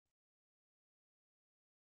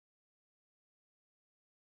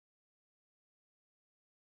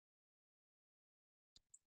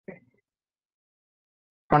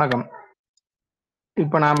வணக்கம்.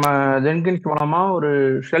 இப்ப நாம ஜென்கின்ஸ் மூலமா ஒரு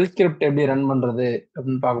ஷெல் ஸ்கிரிப்ட் எப்படி ரன் பண்றது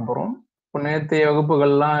அப்படின்னு பார்க்க போறோம். இப்போ நேற்றைய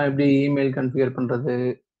வகுப்புகள்லாம் எப்படி இமெயில் கான்ஃபிகர் பண்றது,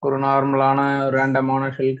 ஒரு நார்மலான ரேண்டமான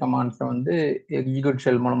ஷெல் கமாண்ட்ஸை வந்து எக்ஸிக்யூட்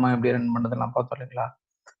ஷெல் மூலமா எப்படி ரன் பண்றதெல்லாம் பார்த்தோம் இல்லைங்களா?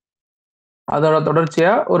 அதோட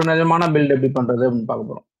தொடர்ச்சியா ஒரு நிஜமான பில்ட் எப்படி பண்றது அப்படின்னு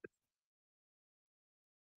பார்க்க போறோம்.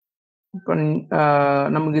 இப்போ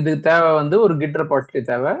நமக்கு இதுக்கு தேவை வந்து ஒரு கிட் ரெபாசிட்டரி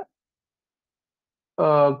தேவை.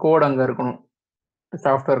 கோட் அங்கே இருக்கணும்.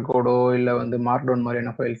 சாஃப்ட்வேர் கோடோ இல்லை வந்து மார்க்டவுன்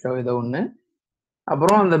மாதிரியான ஃபைல்ஸோ ஏதோ ஒன்று.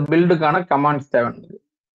 அப்புறம் அந்த பில்டுக்கான கமாண்ட்ஸ் தேவை.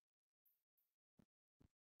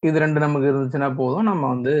 இது 2 நமக்கு இருந்துச்சுன்னா போதும். நம்ம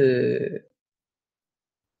வந்து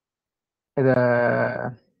இத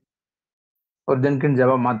ஒரு ஜென்கின்ஸ்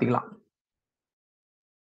ஜாவா மாத்திக்கலாம்.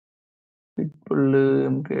 புல்லு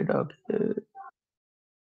எம்கே டாக்ஸ்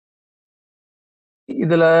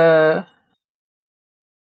இதுல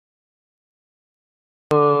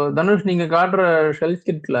தனுஷ் நீங்க காட்டுற ஷெல்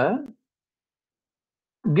ஸ்கிரிப்ட்ல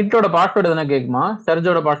கிட்டோட பாஸ்வேர்டு எதனா கேக்குமா?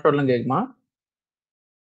 சர்ஜோட பாஸ்வேர்ட்லாம் கேக்குமா?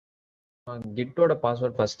 கிட்டோட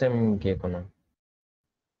பாஸ்வேர்ட் ஃபர்ஸ்ட் டைம் கேட்கணும்.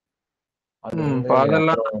 அது வந்து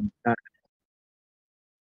அதெல்லாம்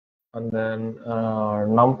அந்த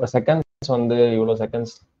செகண்ட்ஸ் வந்து இவ்வளோ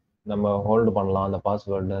செகண்ட்ஸ் நம்ம ஹோல்டு பண்ணலாம் அந்த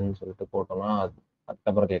பாஸ்வேர்டுன்னு சொல்லிட்டு போட்டோம்னா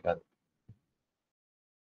அதுக்கப்புறம் கேட்காது.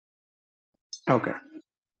 ஓகே.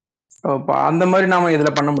 அந்த மாதிரி நாம இதுல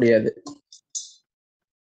பண்ண முடியாது.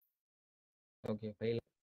 ஓகே. ஃபைல்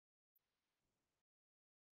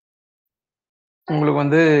உங்களுக்கு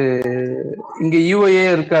வந்து இங்க யூஐஏ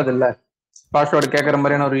இருக்காதுல்ல, பாஸ்வேர்டு கேட்கற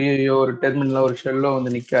மாதிரியான ஒரு யூஐஓ ஒரு டெர்மினலோ ஒரு ஷெல்லோ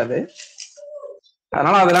வந்து நிக்காது.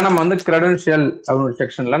 அதனால அதெல்லாம் நம்ம வந்து கிரெடென்ஷியல் அப்படின்னு ஒரு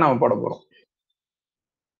செக்ஷன்ல நம்ம போட போறோம்.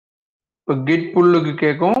 இப்போ கிட் புல்லுக்கு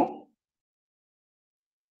கேட்கும்,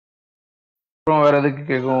 அப்புறம் வேற எதுக்கு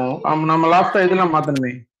கேட்கும்? நம்ம லாஸ்டா இதெல்லாம்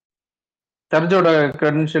மாத்தணுமே, சர்ஜோட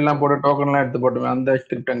கிரெடென்ஷியல்லாம் போட்டு டோக்கன்லாம் எடுத்து போட்டுமே, அந்த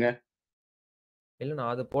ஸ்கிரிப்ட் அங்க இல்லைண்ணா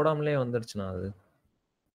அது போடாமலே வந்துருச்சுண்ணா. அது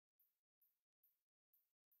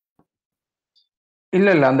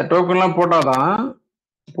இல்ல அந்த டோக்கன்லாம் போட்டாதான்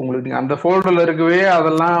உங்களுக்கு அந்த ஃபோல்டர்ல இருக்கவே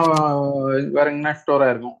அதெல்லாம் வேற எங்கன்னா ஸ்டோர்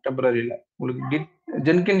ஆயிருக்கும் டெம்பரரியில. உங்களுக்கு கிட்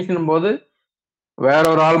ஜென்கின்ஸ் போது வேற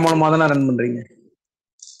ஒரு ஆள் மூலமா தானே ரன் பண்றீங்க.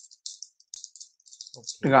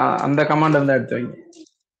 அந்த கமாண்ட் இருந்தா எடுத்து வைங்க.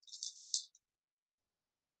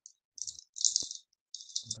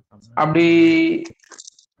 அப்படி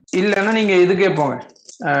இல்லைன்னா நீங்க இதுக்கே போங்க,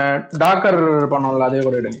 டாக்கர் பண்ணோம்ல அதே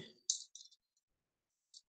கூட எடுங்க.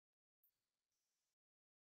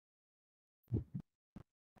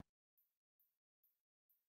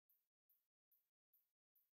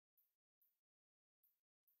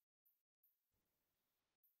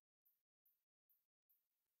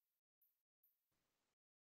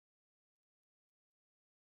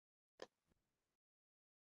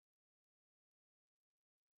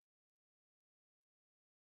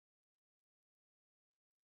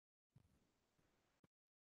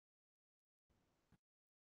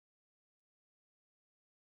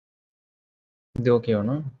 இது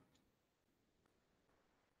ஓகேவாண்ணா?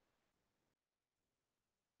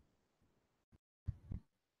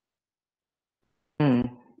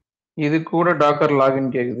 இது கூட டாக்கர் லாகின்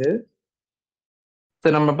கேக்குது.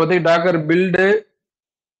 சரி, நம்ம இப்போதைக்கு டாக்கர் பில்டு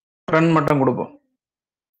ரன் மட்டும் கொடுப்போம்.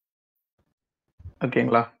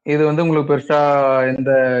 ஓகேங்களா? இது வந்து உங்களுக்கு பெருசா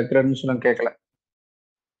எந்த கிரெடென்ஷியலும் கேட்கல.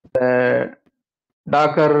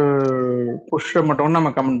 டாக்கர் புஷ் மட்டும்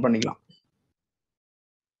நம்ம கமெண்ட் பண்ணிக்கலாம்.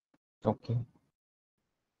 ஓகே.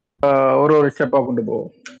 ஒரு ஸ்டெப்பா கொண்டு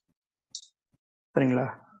போவோம். சரிங்களா?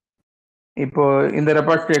 இப்போ இந்த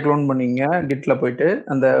ரெபாசிட்டரியை க்ளோன் பண்ணீங்க, கிட்ல போயிட்டு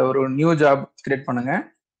அந்த ஒரு நியூ ஜாப் கிரியேட் பண்ணுங்க,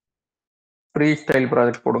 ஃப்ரீ ஸ்டைல்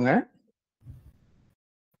ப்ராஜெக்ட் போடுங்க.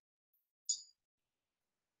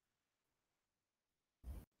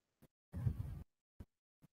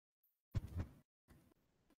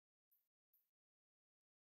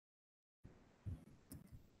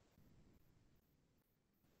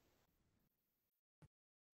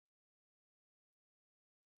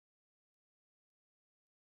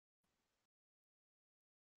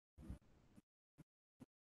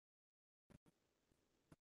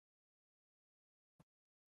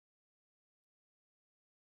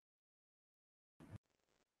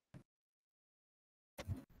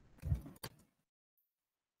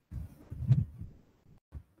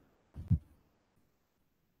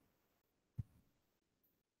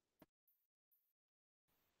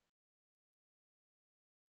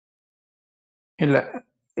 இல்ல,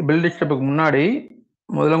 பில்ட் ஸ்டெப்புக்கு முன்னாடி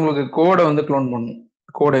முதல்ல உங்களுக்கு கோடை வந்து க்ளோன் பண்ணணும்.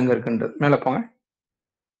 கோடு எங்க இருக்குன்றது மேல போங்க.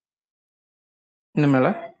 இந்த மேல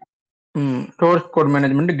சோர்ஸ் கோட்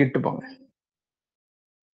மேனேஜ்மெண்ட் கிட் போங்க.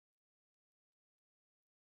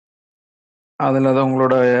 அதுல தான்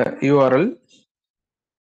உங்களோட யூஆர்எல்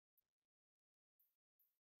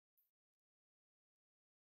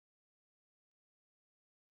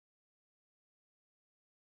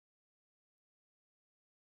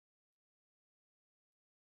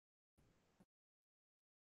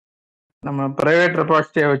நம்ம பிரைவேட்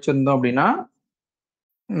ரெபாசிட்டரியை வச்சிருந்தோம் அப்படின்னா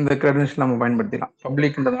இந்த கிரெடென்ஷியல் நம்ம பயன்படுத்திக்கலாம்.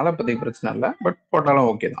 பப்ளிக்ன்றதுனால இப்போதைக்கு பிரச்சனை இல்லை, பட் போட்டாலும்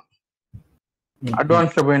ஓகே தான்.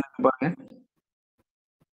 அட்வான்ஸ்ல போய் என்ன பாருங்க.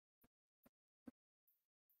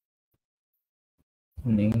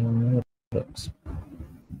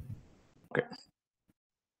 ஓகே,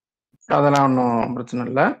 அதெல்லாம் ஒன்றும் பிரச்சனை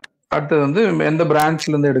இல்லை. அடுத்தது வந்து எந்த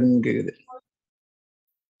பிரான்ச்ல இருந்து எடுங்கன்னு கேக்குது.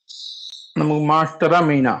 நமக்கு மாஸ்டரா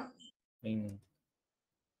மெயினா?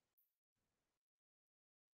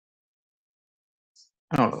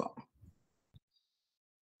 அவ்வளோதான்.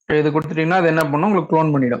 இது கொடுத்துட்டீங்கன்னா அது என்ன பண்ணும், உங்களுக்கு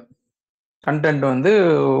க்ளோன் பண்ணிடும். கண்டென்ட் வந்து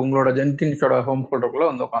உங்களோட ஜென்கின்ஸோட ஹோம் ஃபோல்டருக்குள்ள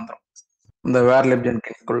வந்து உட்காந்துரும், இந்த வேர்லிப்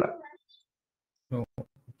ஜென்கின்ஸ்குள்ள.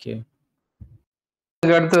 ஓகே.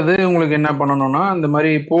 அதுக்கு அடுத்தது உங்களுக்கு என்ன பண்ணணும்னா, இந்த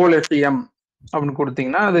மாதிரி போல் எஸ்டிஎம் அப்படின்னு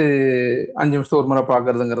கொடுத்தீங்கன்னா அது 5 நிமிஷம் ஒரு முறை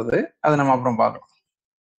பார்க்கறதுங்கிறது, அதை நம்ம அப்புறம் பார்க்கலாம்.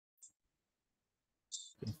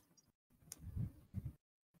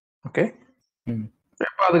 ஓகே,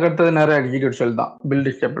 இப்போ அதுக்கு அடுத்தது நிறைய எக்ஸிக்யூட் ஷெல் தான். பில்ட்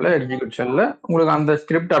ஸ்டெப்ல எக்ஸிக்யூட் ஷெல்ல உங்களுக்கு அந்த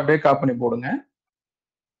ஸ்கிரிப்ட் அப்படியே காப்பி பண்ணி போடுங்க.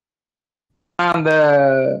 அந்த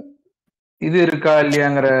இது இருக்கா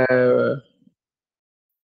இல்லையாங்கிற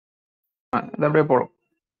அது அப்படியே போடும்.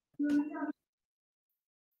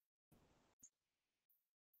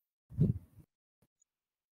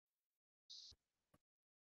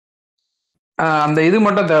 அந்த இது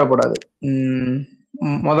மட்டும் தேவைப்படாது.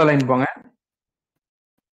 முதல் லைன் போங்க.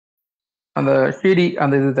 அந்த சிடி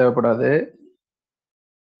அந்த இது தேவைப்படாது.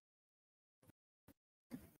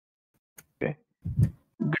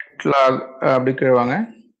 கிட் லாக் அப்படி கேவாங்க.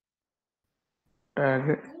 டேக்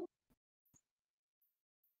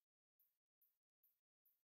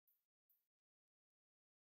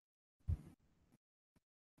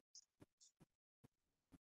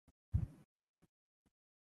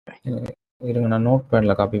இருங்க, நான் நோட்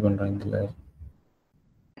பேட்ல காப்பி பண்றேன். இதுல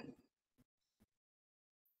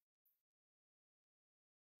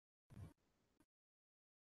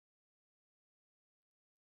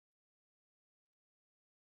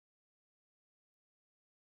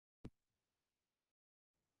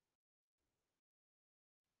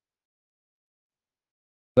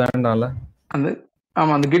வேண்டாம்ல. அந்த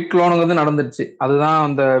ஆமா, அந்த கிட் க்ளோனுங்க வந்து நடந்துருச்சு. அதுதான்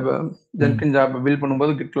அந்த ஜென்கின் ஜாப் பில்ட்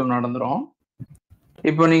பண்ணும்போது கிட் க்ளோன் நடந்துரும்.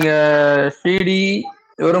 இப்போ நீங்க சிடி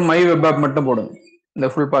வெறும் மை வெப் ஆப் மட்டும் போடுங்க, இந்த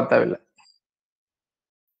ஃபுல் பாத் தேவையில்லை.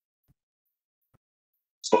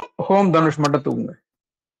 ஹோம் தனுஷ் மட்டும் தூக்குங்க.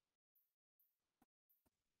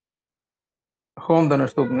 ஹோம்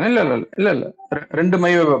தனுஷ் தூக்குங்க. இல்ல இல்ல இல்ல இல்ல 2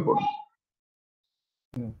 மை வெப் ஆப் போடுங்க.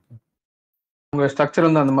 உங்க ஸ்ட்ரக்சர்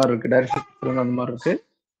வந்து அந்த மாதிரி இருக்கு, டைரக்ட் ஸ்ட்ரக்சர் வந்து அந்த மாதிரி இருக்கு.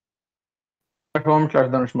 ஹோம்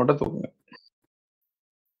ஸ்லாஷ் தனுஷ் மட்டும் தூக்குங்க.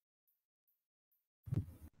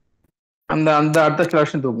 அந்த அந்த அடுத்த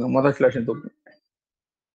ஸ்லாஷன் தூக்குங்க, முதல் ஸ்லாஷன் தூக்குங்க.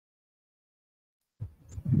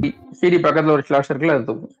 சிடி பக்கத்துல ஒரு ஸ்லாஷ் இருக்குல்ல, அது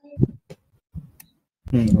தூக்குங்க.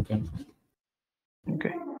 ஓகே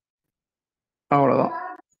ஓகே, அவ்வளவுதான்.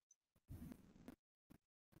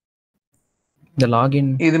 இந்த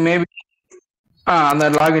லாகின் இது மேபி அந்த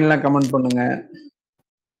லாகின்லாம் கமெண்ட் பண்ணுங்க.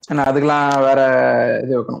 ஏன்னா அதுக்கெல்லாம் வேற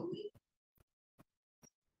இது வைக்கணும்.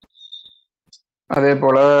 அதே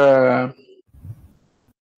போல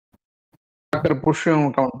புஷ்ஷும்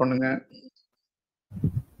கமெண்ட் பண்ணுங்க.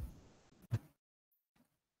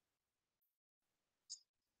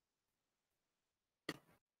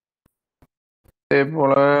 அதே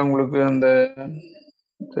போல உங்களுக்கு அந்த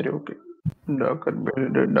சரி okay Docker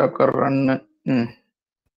build Docker run.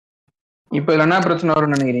 இப்போ இதுல என்ன பிரச்சனை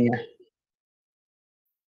வரும்னு நினைக்கிறீங்க?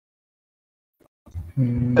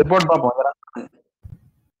 ரிப்போர்ட் பார்ப்போம்.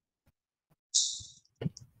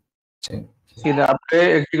 இதை அப்படியே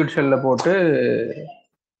எக்ஸிக்யூட் ஷெல்ல போட்டு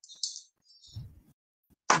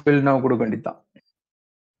பில் நவ் கொடுக்க வேண்டியதுதான்.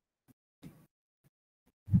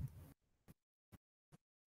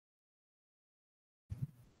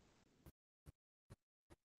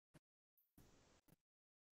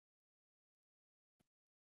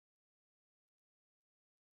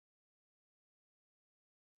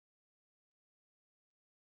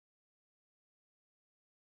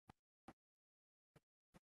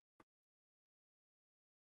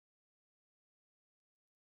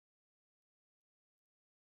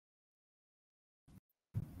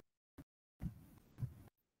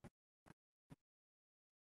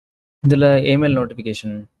 இதுல இமெயில்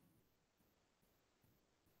நோட்டிஃபிகேஷன்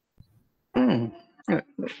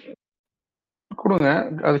கொடுங்க.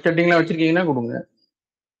 அது செட்டிங்லாம் வச்சிருக்கீங்கன்னா கொடுங்க,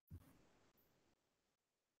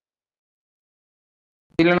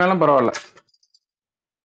 இல்லைனாலும் பரவாயில்ல.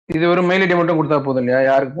 இது ஒரு மெயில் ஐடி மட்டும் கொடுத்தா போதும் இல்லையா,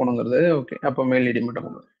 யாருக்கு போகணுங்கிறது. ஓகே, அப்போ மெயில் ஐடி மட்டும்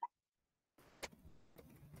கொடுங்க.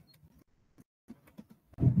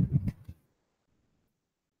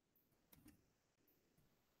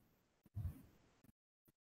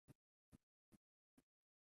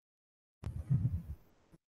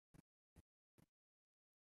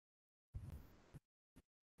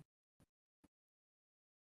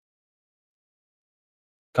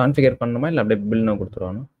 கான்ஃபிகர் பண்ணணுமா இல்லை அப்படியே பில் நான்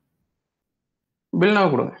கொடுத்துருவானா? பில் now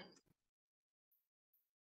கொடுங்க.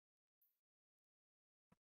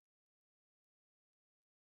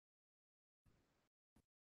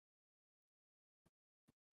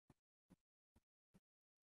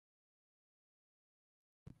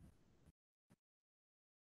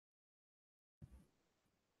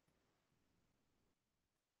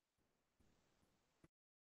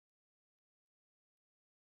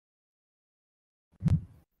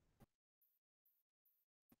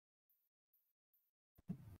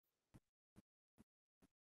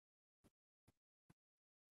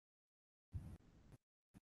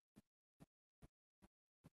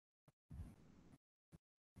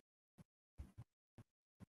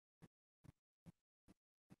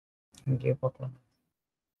 இங்கே பார்க்கலாம்.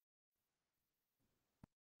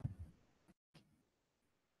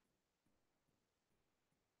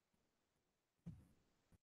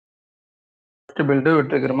 ஃபர்ஸ்ட் பில்டு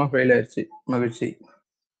வெற்றிகரமா ஃபெயில் ஆயிடுச்சு. மகிழ்ச்சி.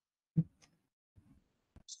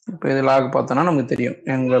 இப்போ இது லாக் பார்த்தோன்னா நமக்கு தெரியும்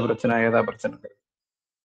எங்க பிரச்சனை, ஏதா பிரச்சனை.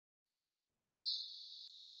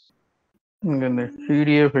 இங்க இந்த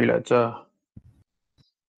சிடிஏ ஃபெயில் ஆச்சா?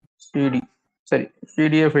 சிடி சரி,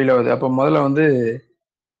 சிடிஏ ஃபெயில் ஆகுது. அப்போ முதல்ல வந்து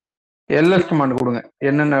எல்எஸ் கமாண்ட் கொடுங்க,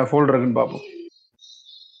 என்னென்ன ஃபோல்டர் இருக்குன்னு பார்ப்போம்.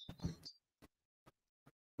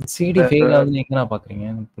 சிடி ஃபெயில் ஆகுதுன்னு எங்கே நான் பார்க்குறீங்க?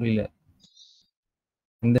 எனக்கு புரியல.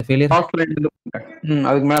 இந்த ஃபெயிலியர்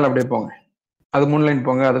அதுக்கு மேல அப்படியே போங்க. அது 3 லைன்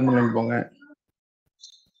போங்க, அதுக்கு 3 லைன் போங்க.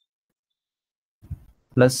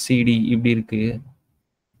 ப்ளஸ் சிடி இப்படி இருக்கு.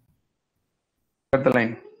 அடுத்த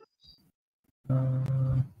லைன்,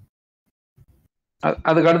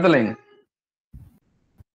 அதுக்கு அடுத்த லைன்,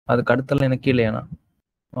 அதுக்கு அடுத்த line கீழேனா?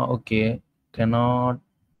 Okay. cannot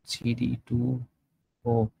cd to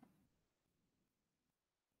O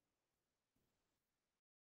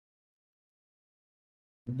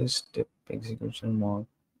this step execution mark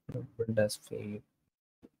build as fail.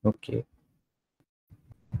 Okay.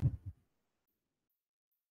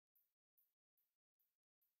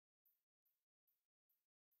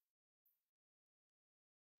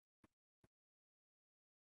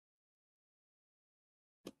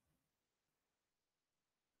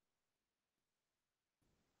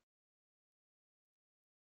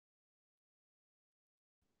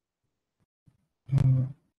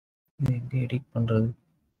 எப்படி எடிட் பண்றது?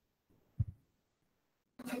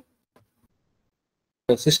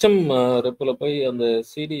 சிஸ்டம் ரெப்பில் போய் அந்த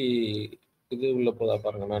சிடி இது உள்ள போதா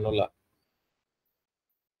பாருங்க மேனுவலா.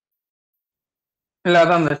 இல்ல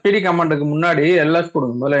அதான் அந்த சிடி கமாண்டுக்கு முன்னாடி எல்எஸ்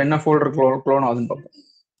கொடுங்க. முதல்ல என்ன ஃபோல்டர் க்ளோன் ஆகுதுன்னு பார்ப்போம்.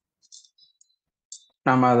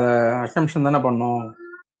 நம்ம அதை அசம்ஷன் தானே பண்ணோம்.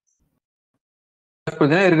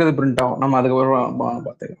 இருக்கிறது பிரிண்ட் ஆகும். நம்ம அதுக்கு ஒரு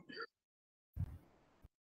பார்த்துக்கலாம்.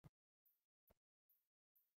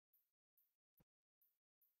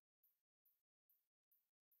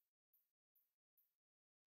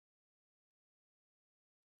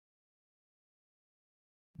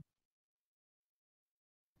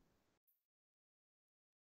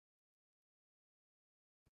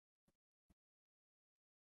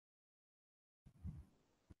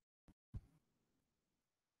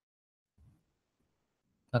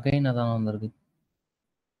 அகைன் அதான் வந்திருக்கு.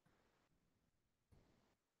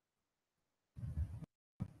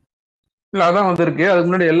 இல்ல அதான் வந்திருக்கு. அதுக்கு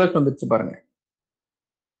முன்னாடி எல்எஸ் வந்துருச்சு பாருங்க.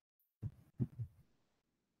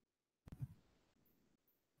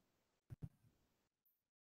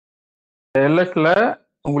 எல்எஸ்ல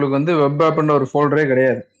உங்களுக்கு வந்து வெப் ஆப்ன்ற ஒரு ஃபோல்டரே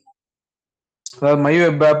கிடையாது. அதாவது மை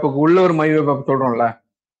வெப் ஆப்புக்கு உள்ள ஒரு மை வெப் ஆப் சொல்றோம்ல,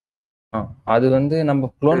 அது வந்து நம்ம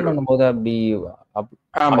க்ளோன் பண்ணும்போது அப்படி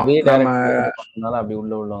ஆமா அதே நம்ம டைரக்டரினால அப்படி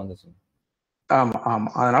உள்ள வந்துச்சு. ஆமா ஆமா.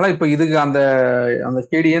 அதனால இப்ப இதுக்கு அந்த அந்த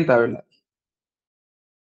சிடியும் தேவையில்லை.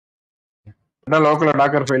 லோக்கல்ல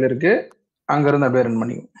டாக்கர் ஃபைல் இருக்கு, அங்க இருந்து அப்படியே ரன்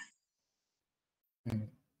பண்ணிக்கும்.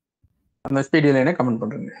 அந்த சிடி லைனை கமெண்ட்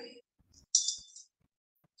பண்றேங்க.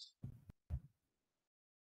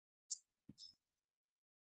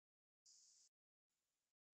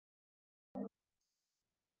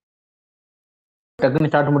 டக்குன்னு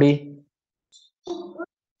ஸ்டார்ட் முடி.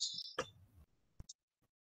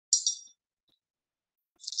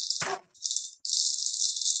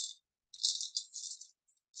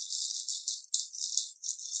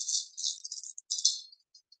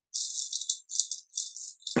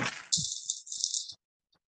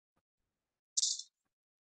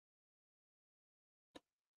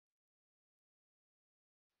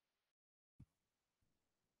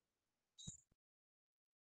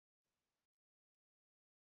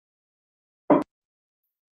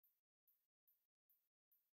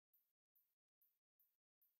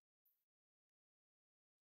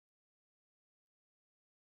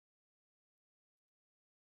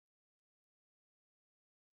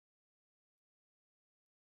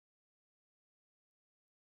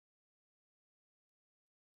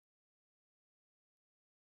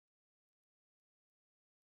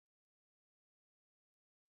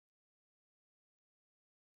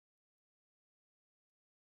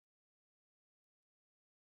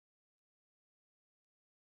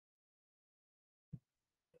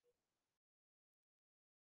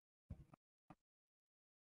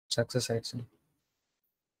 சக்ஸஸ் ஆயிடுச்சு.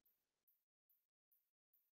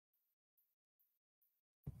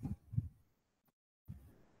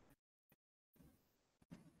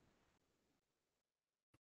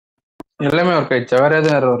 எல்லாமே ஒர்க் ஆயிடுச்சா? வேற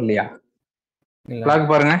எதுவும் error வரலையா? இல்ல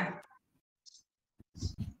லாக் பாருங்க.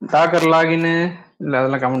 டாக்கர் லாகின் இல்ல,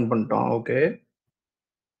 அதெல்லாம் கமெண்ட் பண்ணிட்டோம். ஓகே,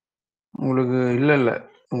 உங்களுக்கு இல்ல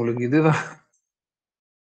உங்களுக்கு இதுதான்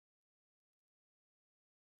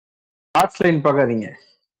லாஸ்ட் லைன் பார்க்காதீங்க.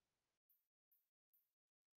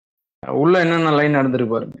 உள்ள என்னென்ன லைன்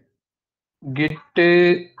நடந்திருக்கு பாருங்க. கிட்டு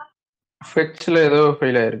ஃபெட்ச்ல ஏதோ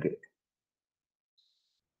ஃபெயில் ஆயிருக்கு.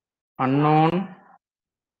 unknown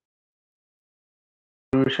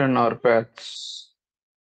solution or patch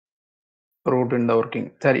root in the working.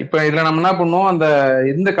 சரி, இப்போ இதுல நம்ம என்ன பண்ணுவோம், அந்த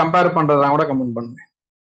இந்த கம்பேர் பண்றதெல்லாம் கூட கமெண்ட் பண்ணுங்க.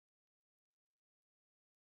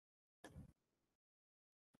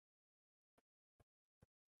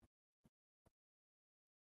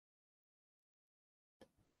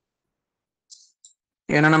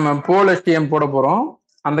 ஏன்னா நம்ம போல் HTM போட போறோம்,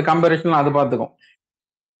 அந்த கம்பேரிஷன் அது பார்த்துக்கும்.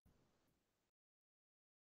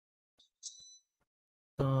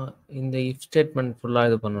 இந்த இஃப் ஸ்டேட்மெண்ட் ஃபுல்லா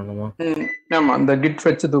இது பண்ணணுமா? ஆமா, இந்த கிட்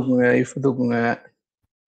ஃபெட்ச் தூக்குங்க, இஃப் தூக்குங்க.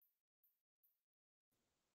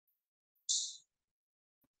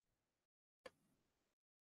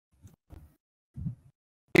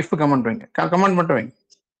 இஃப் கமெண்ட் வைங்க, கமெண்ட் மட்டும் வைங்க.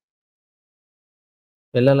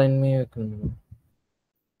 எல்லா லைனுமே வைக்கணுமா?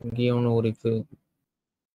 இங்கேயும் ஒன்று ஒரு இஃப்.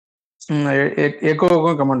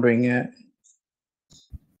 எக்கோவுக்கும் கமெண்ட் வைங்க.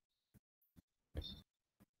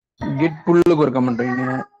 கிட் புல்லுக்கு ஒரு கமெண்ட் வைங்க.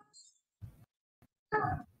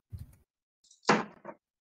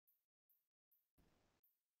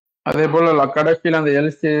 அதே போல கடைசியில் அந்த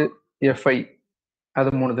எல்ஸ் எஃப்ஐ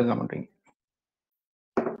அது மூணுத்துக்கும் கமெண்ட் வைங்க.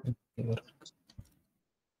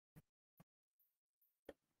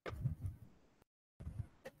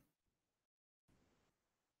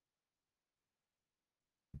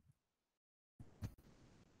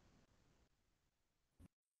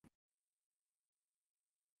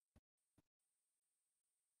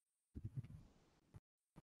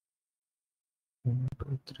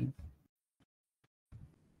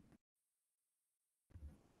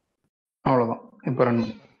 அவ்வளவுதான். இப்போ ரன்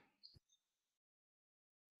பண்ணு.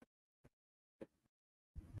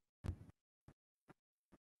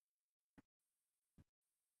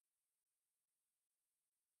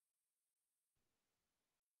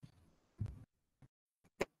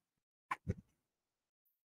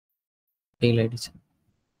 ஃபெயில் ஆயிடுச்சு.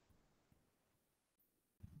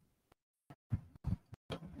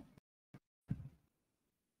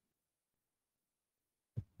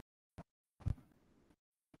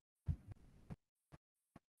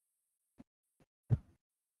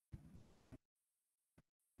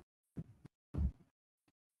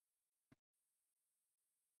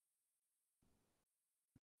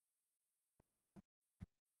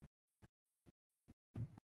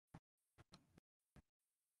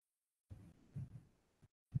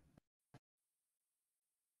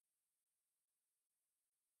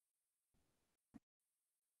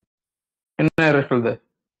 என்ன error சொல்லுது?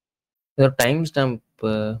 ஏதோ time stamp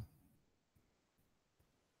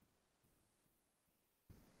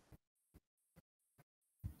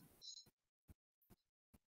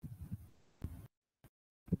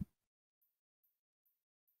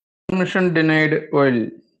Permission denied while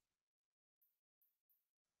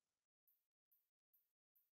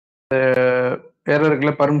error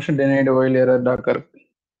இருக்குல்ல, permission denied while error Docker.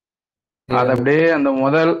 அது அப்படியே அந்த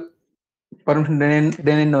முதல் permission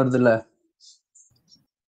denied வருதுல்ல,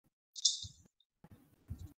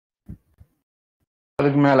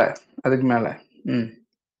 அதுக்கு மேல அதுக்கு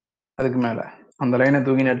மேல அந்த லைனை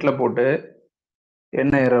தூக்கி நெட்ல போட்டு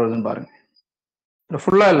என்ன எரர் வருதுன்னு பாருங்க.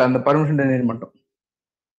 ஃபுல்லா இல்ல, அந்த பர்மிஷன் டெனிட் மட்டும்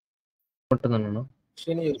தானே.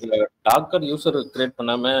 சரி இருக்குல்ல, டாக்கர் யூசர் கிரியேட்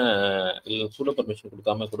பண்ணாம இல்ல சூடோ பர்மிஷன்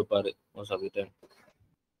கொடுக்காம கொடுப்பாரு most of the time.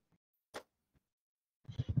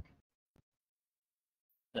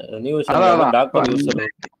 New வெர்ஷன்ல Docker user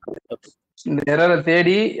இந்த எரரை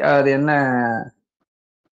தேடி அது என்ன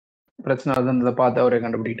பிரச்சனை வருதுன்றதை பார்த்து அவரே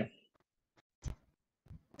கண்டுபிடிக்கிட்டோம்.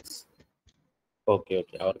 ஓகே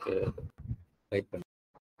ஓகே, அவருக்கு ரைட் பண்ணி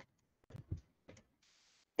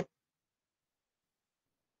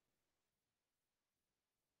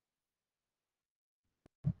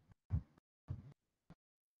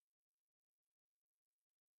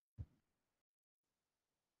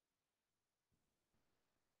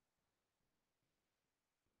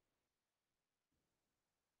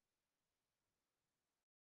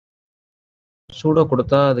சூடோ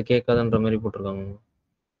கொடுத்தா அது கேட்காதுன்ற மாதிரி போட்டிருக்காங்க.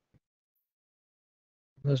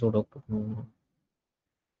 சூடோ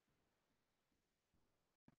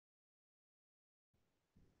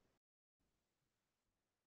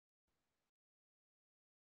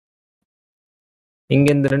இங்க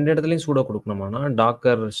இந்த 2 இடத்துலயும் pseudo குடுக்கணுமாண்ணா?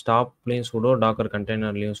 Docker ஸ்டாப்லயும் pseudo, Docker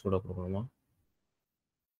கண்டெய்னர்லயும் pseudo குடுக்கணுமா?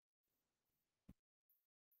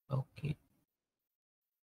 Okay.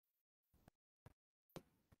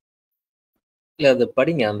 இல்ல அது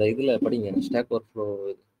படிங்க. அந்த இதுல படிங்க. ஸ்டாக் ஓவர்ஃப்ளோ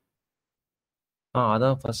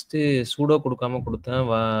அதான் ஃபர்ஸ்ட்டு சூடோ குடுக்காம குடுத்தேன்.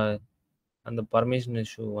 அந்த பர்மிஷன்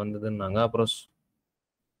இஷ்யூ வந்ததுன்னாங்க. அப்புறம்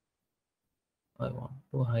I want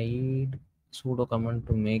to hide sudo command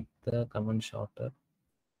to make the command shorter.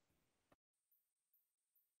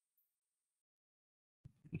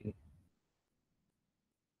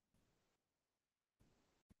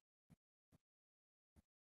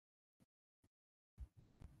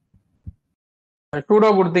 Pseudo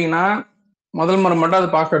கொடுத்தீங்கன்னா முதல் முறை மட்டும் அது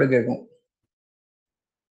பாஸ்வேர்டு கேட்கும்.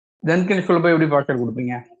 ஜென்கின்ஸ் குள்ள போய் எப்படி பாஸ்வேர்டு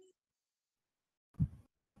கொடுப்பீங்க?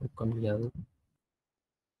 கொடுக்க முடியாது.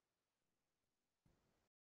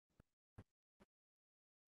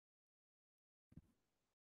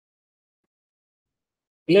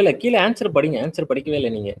 இல்ல கீழே ஆன்சர் படிங்க. ஆன்சர் படிக்கவே இல்லை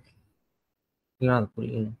நீங்க. இல்ல அது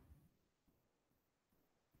புரியல.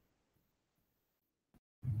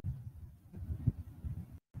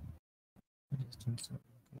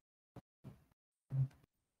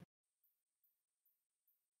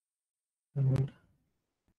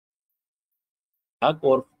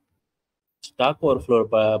 ஸ்டாக் ஓவர்ஃப்ளோ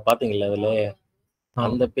பாத்தீங்களா அதுல?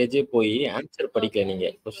 அந்த பேஜே போய் ஆன்சர் படிக்கல நீங்க.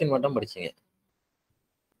 கொஸ்டின் மட்டும் படிச்சீங்க.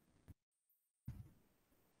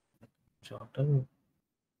 shorter.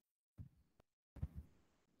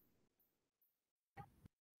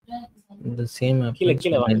 The same கீழே happens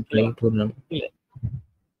கீழே when வாங்க. I try to run.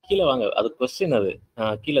 கீழே வாங்க. அது கொஸ்டின் அது.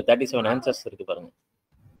 கீழே 37 ஆன்சர்ஸ் இருக்கு பாருங்க.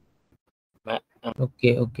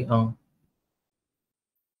 Okay.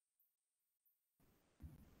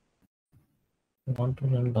 Want to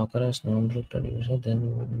run Docker as non-rooted user, then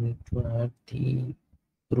you need to add the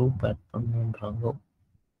group admin Rango.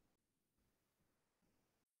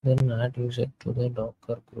 Then add user to the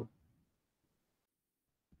Docker group.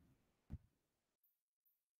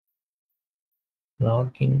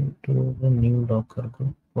 Log into the new Docker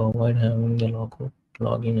group. Avoid having the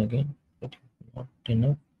login again. It is not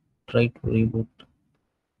enough. Try to reboot.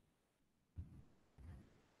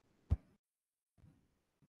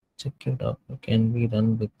 Check your Docker can be run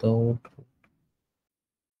without root.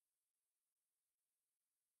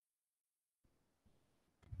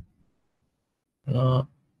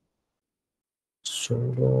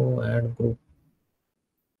 Sudo add group.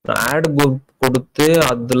 Add group கொடுத்து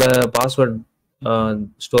அதுல password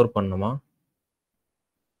store பண்ணுமா?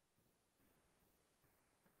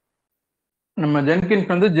 நம்ம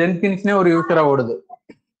Jenkins வந்து ஜென்கின்ஸ்னே ஒரு யூசரா ஓடுது.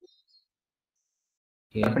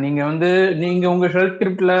 இப்ப நீங்க உங்க ஷெல்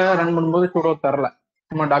ஸ்கிரிப்ட்ல ரன் பண்ணும்போது சூடோ தரல,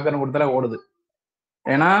 சும்மா டாக்கர்னு கொடுத்தாலே ஓடுது.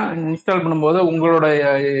 ஏன்னா இன்ஸ்டால் பண்ணும்போது உங்களோட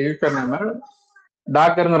யூசர் நேம்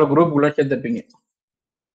டாக்கர்ங்கிற குரூப் உள்ள சேர்த்துருப்பீங்க.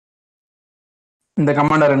 இந்த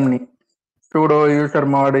கமாண்டை ரன் பண்ணி சூடோ யூசர்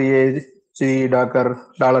மாடு ஏசி டாக்கர்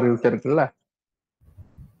டாலர் யூசர் இருக்குல்ல,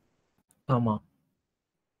 ஆமா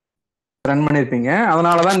ரன் பண்ணிருப்பீங்க.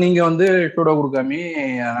 அதனாலதான் நீங்க சூடோ கொடுக்காம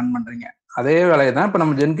ரன் பண்றீங்க. அதே வேலையை தான் இப்ப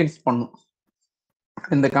நம்ம ஜென்கின்ஸ் பண்ணும்.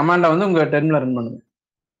 இந்த கமாண்டை உங்க டெர்மினல் ரன் பண்ணுங்க.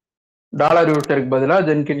 டாலர் யூசருக்கு பதிலாக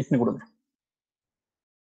ஜென்கின்ஸ்னு கொடுங்க.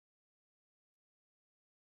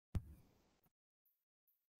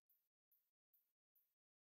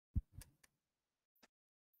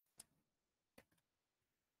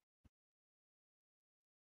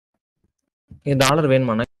 இது டாலர்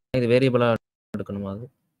வேணுமாண்ணா? இது வேரியபிளா எடுக்கணுமா? அது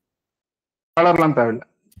டாலர்லாம் தேவையில்லை.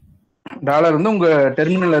 டாலர் உங்க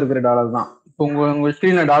டெர்மினல்ல இருக்கிற டாலர் தான். இப்போ உங்க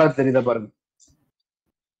ஸ்கிரீன்ல டாலர் தெரியுதா பாருங்க.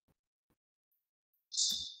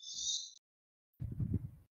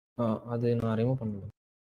 அது நான் ரிமூவ் பண்ணுவேன்.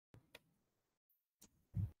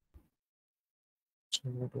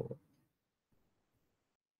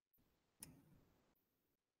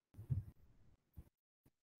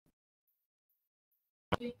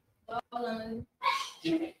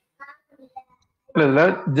 இல்ல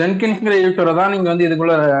ஜென்கின்ஸ்ங்கிற யூசரை தான் நீங்க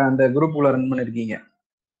இதுக்குள்ள அந்த குரூப்ல ரன் பண்ணிருக்கீங்க,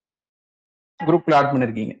 குரூப்ல ஆட்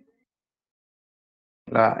பண்ணிருக்கீங்க.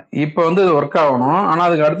 இப்ப இது ஒர்க் ஆகணும். ஆனா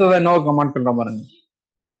அதுக்கு அடுத்ததான் இன்னொரு கமாண்ட் சொல்ற பாருங்க.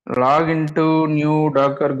 Login to new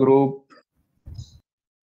Docker group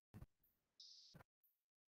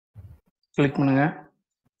click பண்ணுங்க.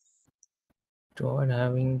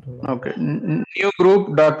 ஓகே, நியூ குரூப்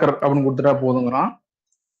டாக்கர் அப்படின்னு கொடுத்துட்டா போதுங்கிறான்.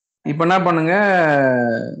 இப்ப என்ன பண்ணுங்க,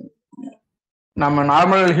 நம்ம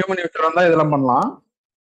நார்மல் ஹியூமன் யூசர் வந்தா இதெல்லாம் பண்ணலாம்.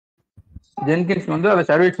 ஜென்கின்ஸ் அதை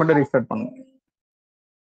சர்வீஸ் மட்டும் ரீஸ்டார்ட் பண்ணுங்க.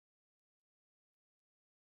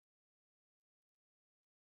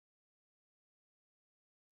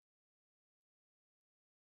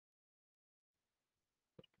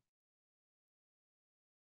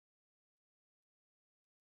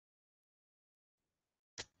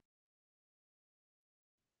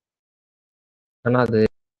 ஆனா அது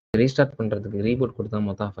ரீஸ்டார்ட் பண்றதுக்கு ரீபூட் கொடுத்தா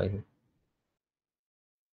மொத்தம் ஃபைல்.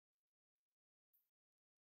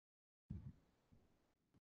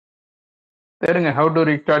 தேடுங்க how to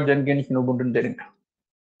restart Jenkins in Ubuntu தேடுங்க.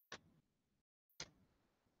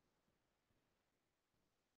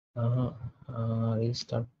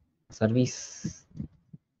 Restart service.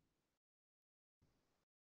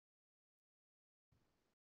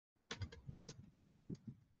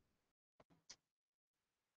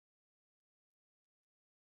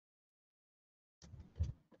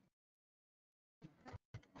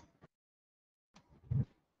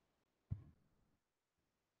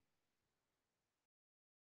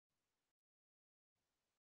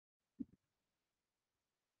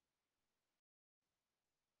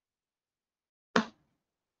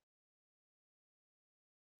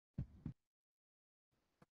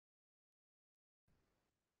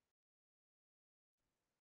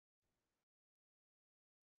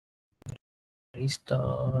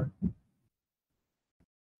 Restart.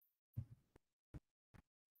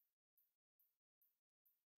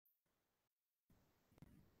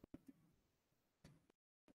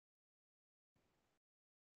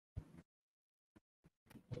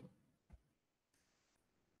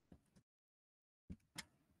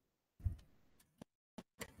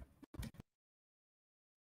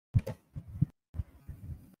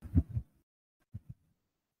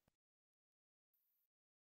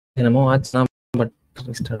 என்னமோ ஆச்சுதான், பட்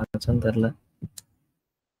ரீஸ்டார்ட் ஆச்சான்னு தெரியல.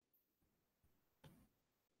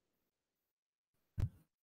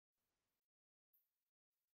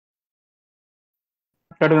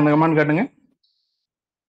 காட்டுங்க, இந்த கமாண்ட் காட்டுங்க.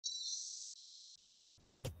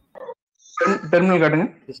 டெர்மினல் காட்டுங்க.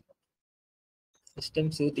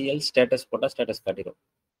 சிஸ்டம்ctl ஸ்டேட்டஸ் போட்டா ஸ்டேட்டஸ் காட்டிடும்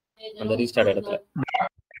அந்த ரீஸ்டார்ட் இடத்துல.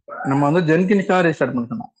 நம்ம வந்து ஜென்கின்ஸ் தான் ரீஸ்டார்ட்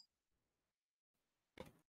பண்ணணும்.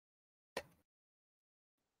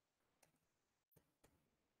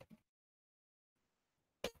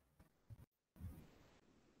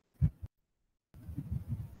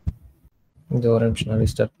 இந்த ஒரு நிமிஷம்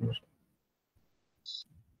ரீஸ்டார்ட் பண்ணுறேன்.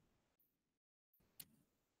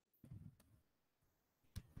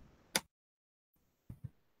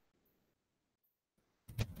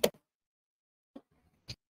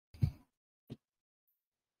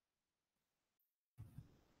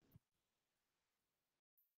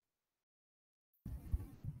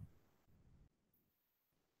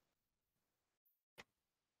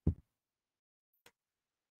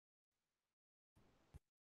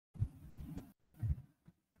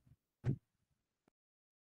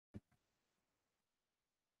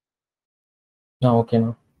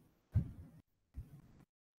 ஓகேண்ணா.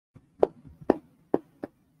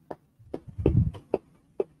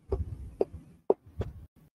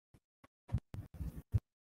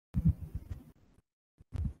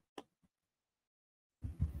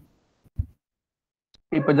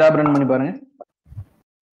 இப்ப ஜாப் ரன் பண்ணி பாருங்க.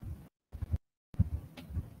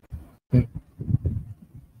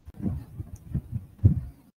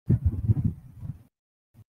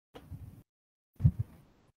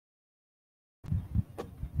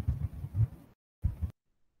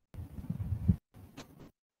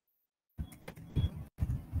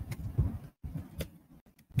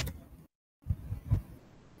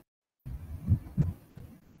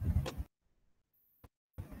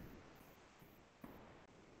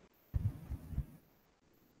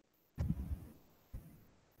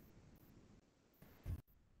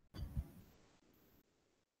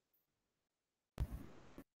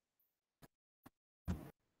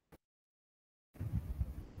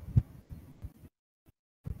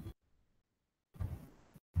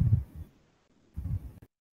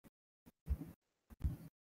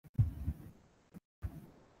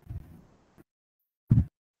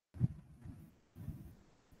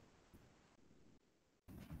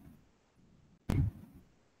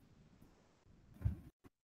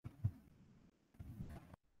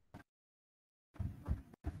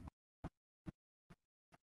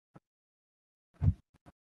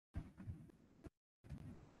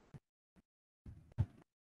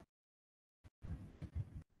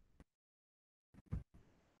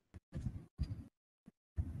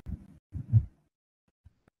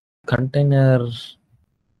 கண்டெய்னர்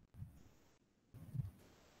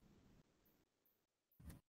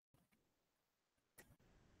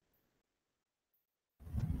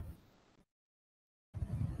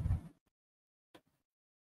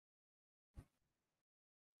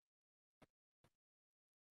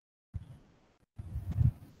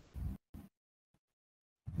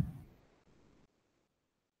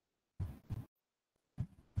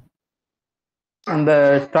அந்த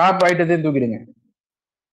ஸ்டாப் ஐட்டத்தையும் தூக்கிடுங்க.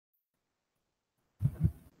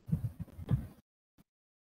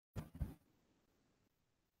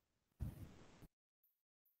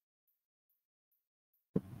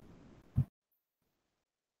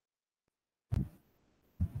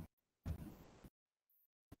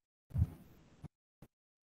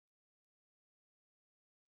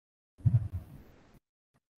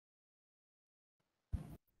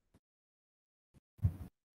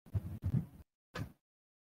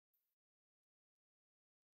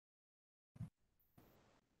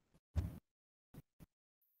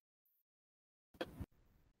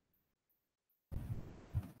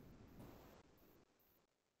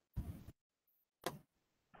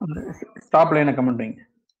 ஸ்டாப் லைனை கமெண்ட் வைங்க.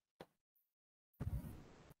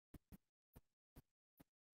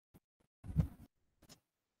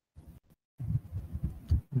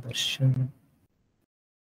 version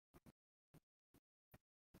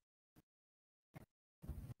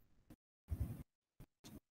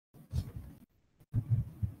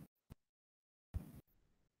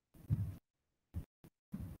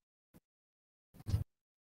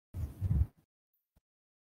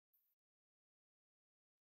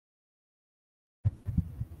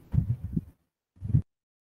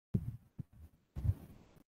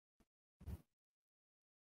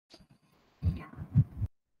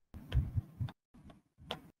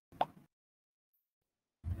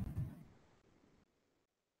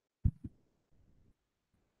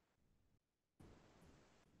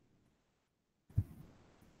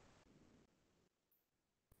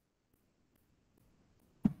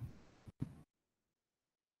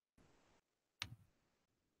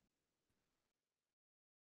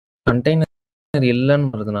கண்டெய்னர்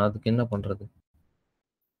இல்லைன்னு வருதுண்ணா, அதுக்கு என்ன பண்றது?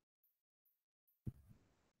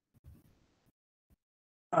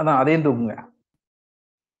 அதான் அதையும் தூக்குங்க.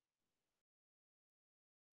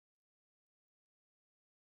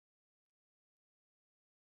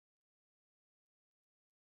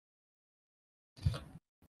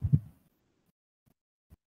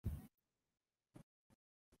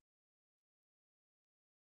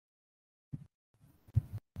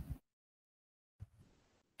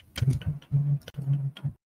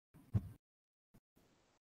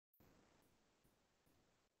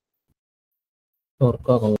 ஒர்க்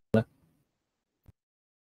ஆகும்ல?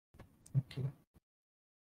 ஓகே.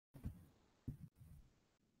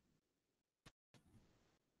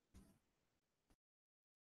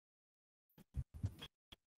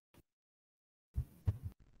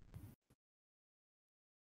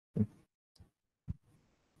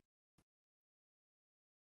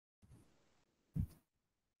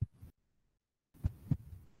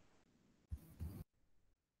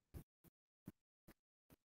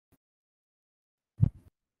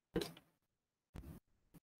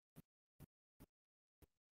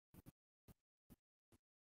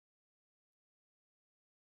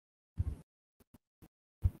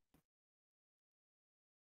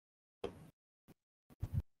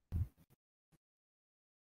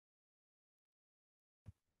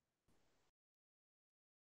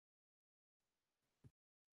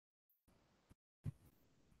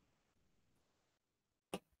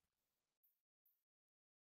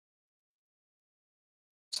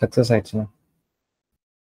 சக்ஸஸ் ஆயிடுச்சுண்ணா.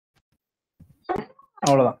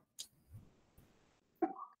 அவ்வளவுதான்.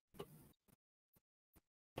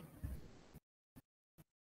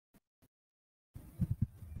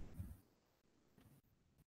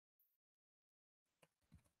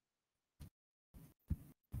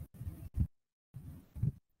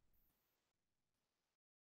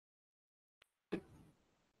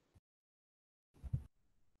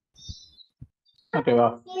 ஓகேவா?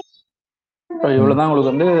 இப்போ இவ்வளவுதான்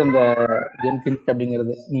உங்களுக்கு வந்து இந்த ஜென்கின்ஸ்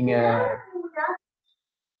அப்படிங்கிறது. நீங்க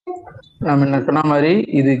நம்ம என்ன சொன்ன மாதிரி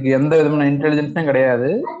இதுக்கு எந்த விதமான இன்டெலிஜென்ஸும் கிடையாது.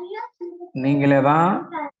 நீங்களே தான்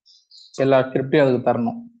எல்லா ஸ்கிரிப்டையும் அதுக்கு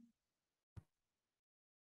தரணும்.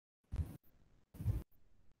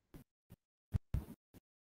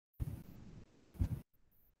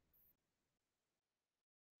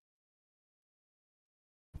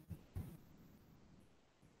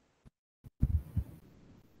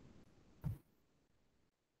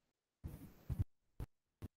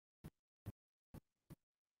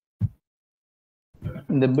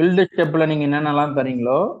 இந்த பில்டு ஸ்டெப்ல நீங்க என்னென்னலாம்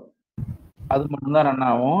தரீங்களோ அது மட்டும்தான் ரன்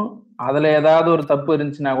ஆகும். அதுல ஏதாவது ஒரு தப்பு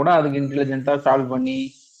இருந்துச்சுன்னா கூட அதுக்கு இன்டெலிஜென்ட்டா சால்வ் பண்ணி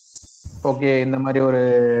ஓகே இந்த மாதிரி ஒரு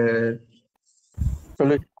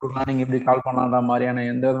சொல்யூஷன் கொடுக்கலாம், நீங்க இப்படி கால் பண்ணலான்ற மாதிரியான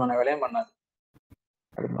எந்த விதமான வேலையும் பண்ணாது.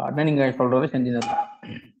 அது பாட்டு நீங்க சொல்றதை செஞ்சு தரலாம்.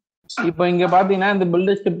 இப்போ இங்க பாத்தீங்கன்னா இந்த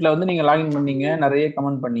பில்டு ஸ்கிரிப்ட்ல வந்து நீங்க லாகின் பண்ணீங்க, நிறைய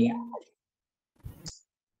கமெண்ட் பண்ணீங்க.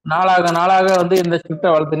 நாளாக வந்து இந்த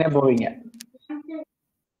ஸ்கிரிப்டை வளர்த்துனே போவீங்க.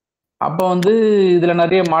 அப்போ வந்து இதுல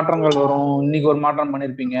நிறைய மாற்றங்கள் வரும். இன்னைக்கு ஒரு மாற்றம்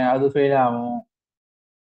பண்ணிருப்பீங்க, அது ஃபெயில் ஆகும்.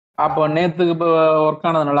 அப்போ நேத்துக்கு இப்போ ஒர்க்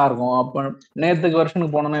ஆனது நல்லா இருக்கும். அப்போ நேத்துக்கு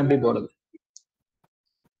வருஷனுக்கு போனோம்னா எப்படி போறது?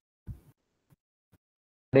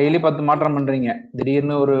 டெய்லி 10 மாற்றம் பண்றீங்க.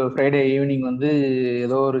 திடீர்னு ஒரு ஃப்ரைடே ஈவினிங் வந்து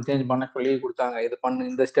ஏதோ ஒரு சேஞ்ச் பண்ண சொல்லி கொடுத்தாங்க. இது பண்ணு,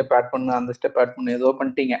 இந்த ஸ்டெப் ஆட் பண்ணு, அந்த ஸ்டெப் ஆட் பண்ணு, ஏதோ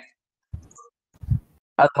பண்ணிட்டீங்க.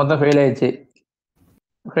 அது மொத்தம் ஃபெயில் ஆயிடுச்சு.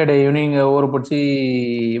 ஃப்ரைடே ஈவினிங் ஊரை பிடிச்சி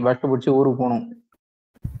பஸ் பிடிச்சி ஊருக்கு போகணும்.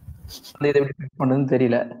 இதை எப்படி ஃபிக்ஸ் பண்ணுறதுன்னு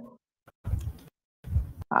தெரியல.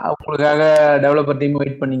 உங்களுக்காக டெவலப்பர் டீம்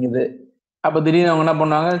வெயிட் பண்ணிங்குது. அப்போ திடீர்னு அவங்க என்ன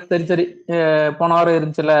பண்ணாங்க, சரி சரி போன வாரம்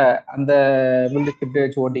இருந்துச்சுல அந்த பில்டு ஸ்கிரிப்ட்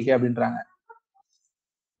வச்சு ஓட்டிக்க அப்படின்றாங்க.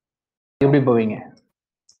 எப்படி போவீங்க?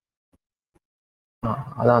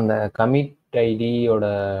 அதான் அந்த கமிட் ஐடியோட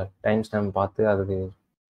டைம் ஸ்டாம்ப் பார்த்து அது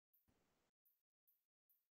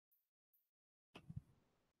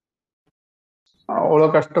அவ்வளோ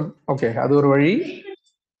கஷ்டம். ஓகே, அது ஒரு வழி.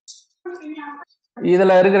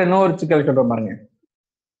 இதுல இருக்கிற இன்னொரு சிக்கல் சொல்றேன் பாருங்க.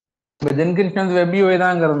 இப்போ ஜென்கின்ஸ் வந்து வெப் யூஐ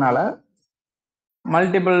தாங்கிறதுனால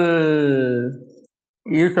மல்டிபிள்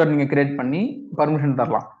யூசர் நீங்க கிரியேட் பண்ணி பர்மிஷன்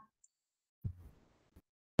தரலாம்.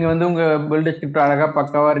 நீங்க வந்து உங்க பில்ட் ஸ்கிரிப்ட் அழகா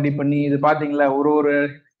பக்காவா ரெடி பண்ணி இது பாத்தீங்களா, ஒரு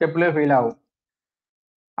ஸ்டெப்லயே ஃபெயில் ஆகும்.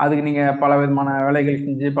 அதுக்கு நீங்க பல விதமான வேலைகள்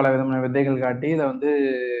செஞ்சு பல விதமான விதைகள் காட்டி இதை வந்து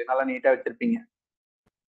நல்லா நீட்டா வச்சிருப்பீங்க.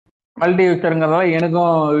 மல்டி யூசருங்கிறதால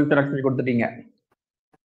எனக்கும் யூசர் ஆக்சஸ் கொடுத்துட்டீங்க,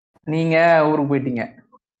 நீங்க ஊருக்கு போயிட்டீங்க.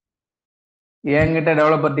 என்கிட்ட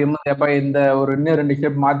டெவலப்பர் டீம் எப்ப இந்த ஒரு இன்னும் 2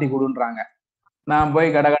 ஸ்டெப் மாத்தி கொடுன்றாங்க. நான்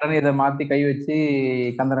போய் கடகடன்னு இதை மாத்தி கை வச்சு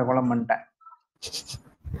கந்தனை குளம் பண்ணிட்டேன்.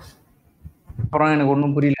 அப்புறம் எனக்கு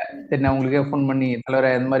ஒன்றும் புரியல. சரி, நான் உங்களுக்கே ஃபோன் பண்ணி தலைவரை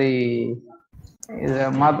இந்த மாதிரி இதை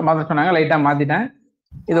மாற்ற சொன்னாங்க. லைட்டா மாத்திட்டேன்,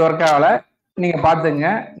 இது ஒர்க் ஆகல, நீங்க பாத்துங்க,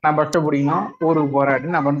 நான் பஸ் பிடிக்கணும், ஊருக்கு போறேன்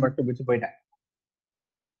அப்படின்னு நான் பஸ் பிடிச்சு போயிட்டேன்.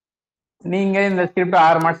 நீங்க இந்த ஸ்கிரிப்ட்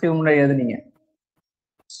 6 மாசத்துக்கு முன்னாடி எழுதுனீங்க.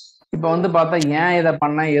 இப்ப வந்து பார்த்தா ஏன் இதை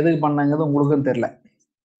பண்ணேன் எதுக்கு பண்ணங்கிறது உங்களுக்கும் தெரியல.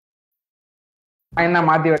 நான் என்ன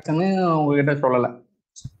மாத்தி வச்சேன்னு உங்ககிட்ட சொல்லல.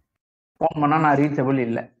 ஃபோன் பண்ணா நான் ரீச்சபிள்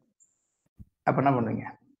இல்லை. அப்ப என்ன பண்ணுவீங்க?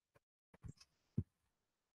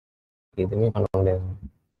 எதுவுமே பண்ண முடியாது.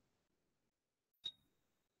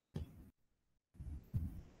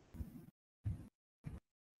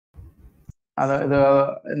 அதாவது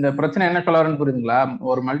இந்த பிரச்சனை என்ன சொல்ல வரேன்னு புரியுதுங்களா?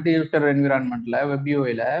 ஒரு மல்டி யூசர் என்விரான்மெண்ட்ல வெப்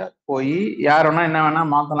யூஐல போய் யார் வேணா என்ன வேணா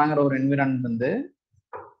மாத்தலாங்கிற ஒரு என்விரான்மெண்ட் வந்து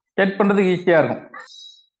செட் பண்றதுக்கு ஈஸியா இருக்கும்.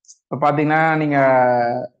 இப்போ பாத்தீங்கன்னா நீங்க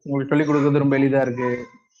உங்களுக்கு சொல்லிக் கொடுக்கறது ரொம்ப எளிதா இருக்கு.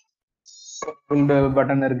 பில்டு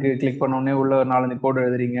பட்டன் இருக்கு, கிளிக் பண்ண உடனே உள்ள ஒரு 4-5 கோடு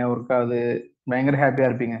எழுதுறீங்க, ஒர்க் ஆகுது, பயங்கர ஹாப்பியா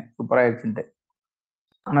இருப்பீங்க, சூப்பரா ஆயிடுச்சுன்ட்டு.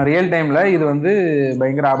 ஆனா ரியல் டைம்ல இது வந்து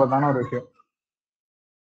பயங்கர ஆபத்தான ஒரு விஷயம்.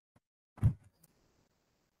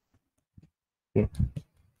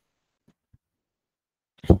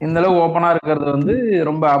 இந்த அளவு ஓப்பனா இருக்கிறது வந்து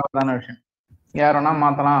ரொம்ப ஆபத்தான விஷயம். யார் வேணா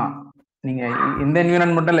மாத்தலாம். நீங்க இந்த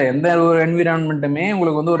என்விரான்மெண்ட் இல்ல, எந்த ஒரு என்விரான்மெண்ட்டுமே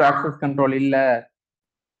உங்களுக்கு வந்து ஒரு ஆக்சஸ் கண்ட்ரோல் இல்ல.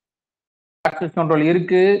 ஆக்சஸ் கண்ட்ரோல்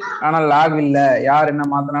இருக்கு ஆனா லாக் இல்ல, யார் என்ன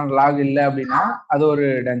மாத்தினாலும் லாக் இல்ல அப்படின்னா அது ஒரு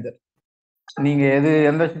டேஞ்சர். நீங்க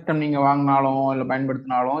எந்த சிஸ்டம் நீங்க வாங்கினாலும் இல்ல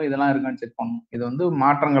பயன்படுத்தினாலும் இதெல்லாம் இருக்கான்னு செக் பண்ணணும். இது வந்து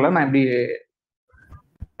மாற்றங்களை நான் எப்படி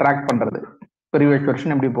ட்ராக் பண்றது, ப்ரீவியஸ்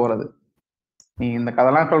வெர்ஷன் எப்படி போறது. நீங்க இந்த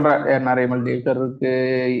கதைலாம் சொல்ற நிறைய மல்டி யூசர் இருக்கு,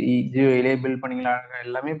 ஜியோயிலே பில்ட் பண்ணிக்கலாம்,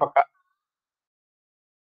 எல்லாமே பக்கா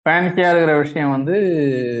ஃபேன்சியா இருக்கிற விஷயம் வந்து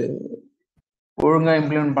ஒழுங்கா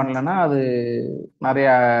இம்ப்ளிமெண்ட் பண்ணலன்னா அது நிறைய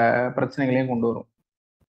பிரச்சனைகளையும் கொண்டு வரும்.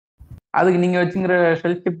 அதுக்கு நீங்க வச்சுங்கிற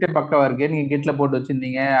ஷெல் ஸ்கிரிப்டே பக்காவா இருக்கு, நீங்க கிட்ல போட்டு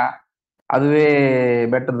வச்சிருந்தீங்க, அதுவே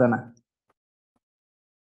பெட்டர் தானே.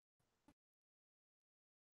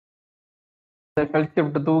 ஷெல்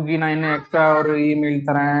ஸ்கிரிப்ட் தூக்கி நான் இன்னும் எக்ஸ்ட்ரா ஒரு இமெயில்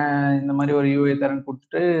தரேன், இந்த மாதிரி ஒரு யூஐ தரேன்னு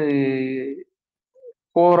கொடுத்துட்டு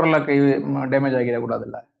கோர்ல கை டேமேஜ்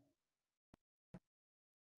ஆகிடக்கூடாதுல்ல.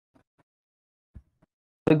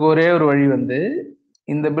 அதுக்கு ஒரே ஒரு வழி வந்து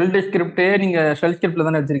இந்த பில்ட் ஸ்கிரிப்டே நீங்க ஷெல் ஸ்கிரிப்ட்ல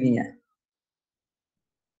தானே வச்சிருக்கீங்க,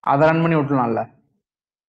 அதை ரன் பண்ணி விட்டுலாம்ல.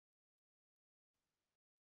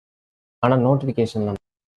 ஆனா நோட்டிபிகேஷன்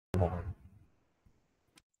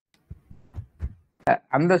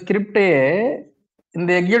அந்த ஸ்கிரிப்டே இந்த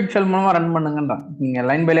எக்ஸிக்யூட் ஷெல் மூலமா ரன் பண்ணுங்கன்றான். நீங்க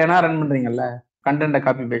லைன் பை லைனா ரன் பண்றீங்கல்ல, கண்டென்ட்டை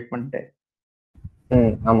காப்பி பேஸ்ட் பண்ணிட்டு,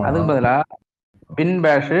 அதுக்கு பதிலா பின்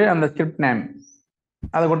பேஷ் அந்த ஸ்கிரிப்ட் நேம்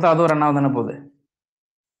அதை கொடுத்தா அதுவும் ரன் ஆகுது தானே போகுது.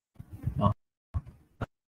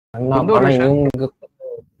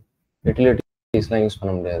 யூட்டிலிட்டிஸ்லாம் யூஸ்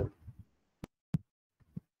பண்ண முடியாது.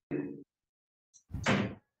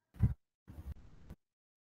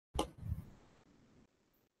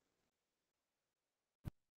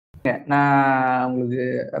 நான் உங்களுக்கு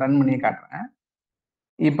ரன் பண்ணி காட்டுறேன்.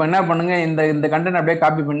 இப்போ என்ன பண்ணுங்க, இந்த கண்டென்ட் அப்படியே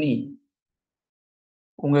காப்பி பண்ணி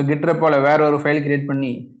உங்க கிட்ர போல வேற ஒரு ஃபைல் கிரியேட்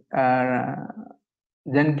பண்ணி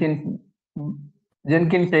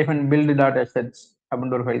jenkins-build.sh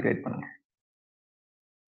அப்படின்ற ஒரு ஃபைல் கிரியேட் பண்ணுங்க.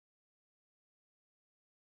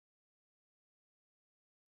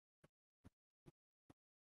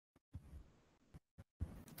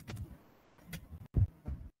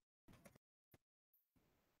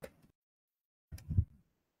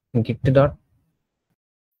 git dot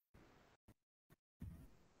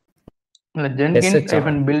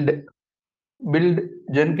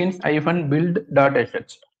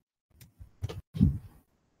jenkins-build.sh.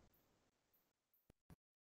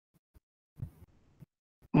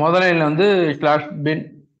 முதலில் வந்து ஸ்லாஷ் பின்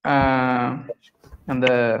அந்த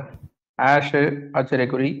ஆஷ்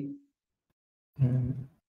ஆச்சரியக்குறி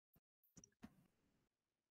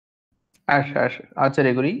ஹேஷ் ஹேஷ்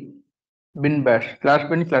ஆச்சரியக்குறி பின் பேஷ் ஸ்லாஷ்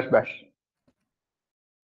பின் ஸ்லாஷ் பேஷ்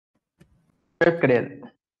கிடையாது.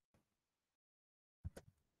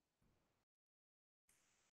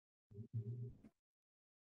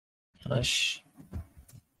 hash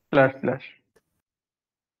ஸ்லாஷ் ஸ்லாஷ்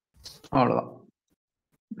அவ்வளோதான்.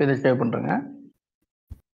 இப்போ இதை சேவ் பண்ணுறேங்க.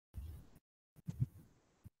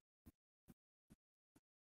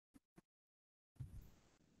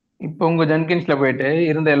 இப்போ உங்கள் ஜென்கின்ஸில் போயிட்டு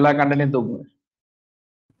இருந்த எல்லா கண்டென்ட்டையும் தூக்குங்க.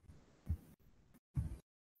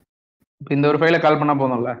 இப்போ இந்த ஒரு ஃபைலை கால் பண்ணால்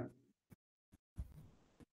போதும்ல.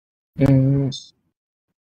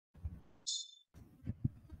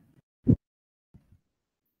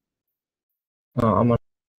 ஆமா,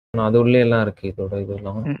 அது உள்ளே எல்லாம் இருக்கு. இதோட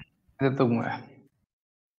இதெல்லாம் இதை தூக்குங்க.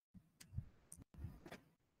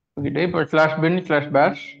 ஓகே, இப்போ ஸ்லாஷ் பின் ஸ்லாஷ்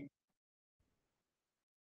பேஷ்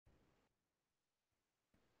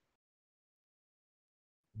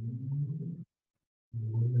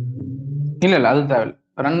இல்லை அது தேவையில்லை.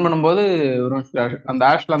 ரன் பண்ணும்போது ஒரு ஸ்லாஷ் அந்த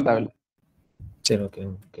ஆஷ்லாம் தேவையில்லை. சரி, ஓகே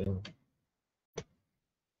ஓகே.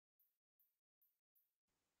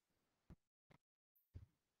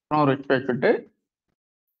 ஒரு ஸ்பேஸ் விட்டு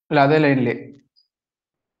இல்லை அதே லைன்லேயே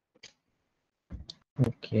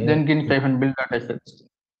okay Jenkins hyphen build dot ஷ்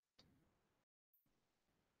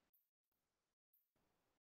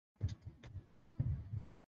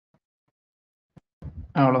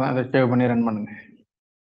அவ்வளோதான். இதை சேவ் பண்ணி ரன் பண்ணுங்க.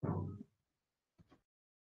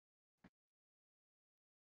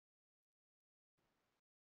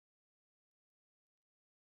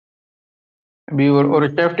 இப்படி ஒரு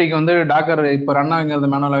சேஃப்டிக்கு வந்து டாக்கர் இப்போ ரன்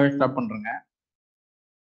ஆகுங்கிறது மேனுவலாகவே ஸ்டாப் பண்ணுறேங்க.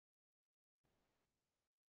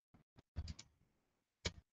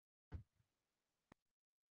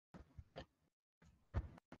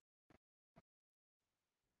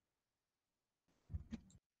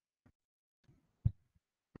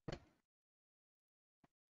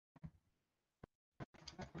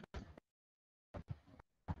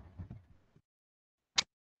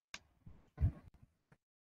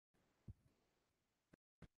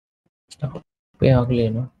 ஸ்டாப்பே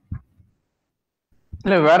ஆகலையா?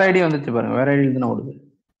 இல்லை வேற ஐடி வந்துச்சு பாருங்க. வேற ஐடி தானே ஓடுது.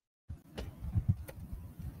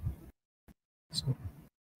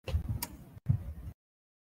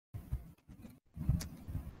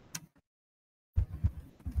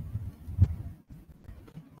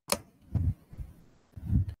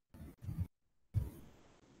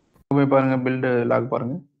 போய் பாருங்க, பில்டு லாக்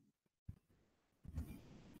பாருங்க.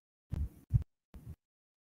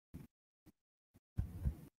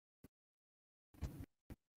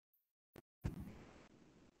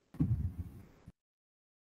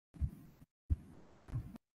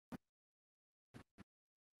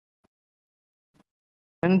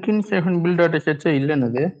 ஜென்கின்ஸ் ஹைஃபன் பில்ட் டாட் ஷ்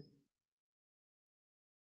இல்லைன்னு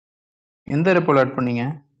எந்த ரெப்போல ஆட் பண்ணீங்க?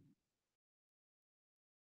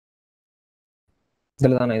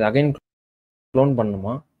 இதில் தானே. இது அகைன் க்ளோன்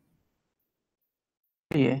பண்ணுமா?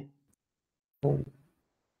 இல்லையே.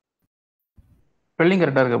 ஸ்பெல்லிங்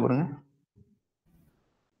கரெக்டாக இருக்க பாருங்க.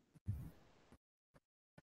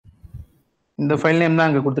 இந்த ஃபைல் நேம் தான்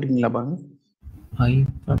அங்கே கொடுத்துருக்கீங்களா பாருங்க.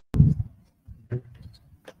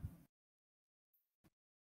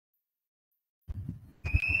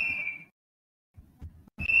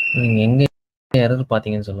 நீங்க எங்க எரர்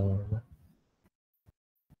பாத்தீங்கன்னு சொல்லுங்க.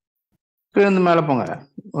 கீழே இருந்து மேலே போங்க.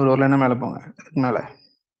 ஒரு லைனா மேலே போங்க. அதுக்கு மேலே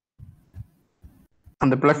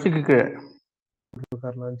அந்த பிளஸ்க்கு கீழே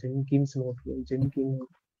Jenkins Jenkins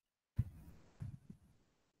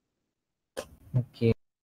okay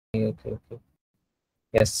okay okay.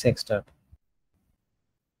 S extract.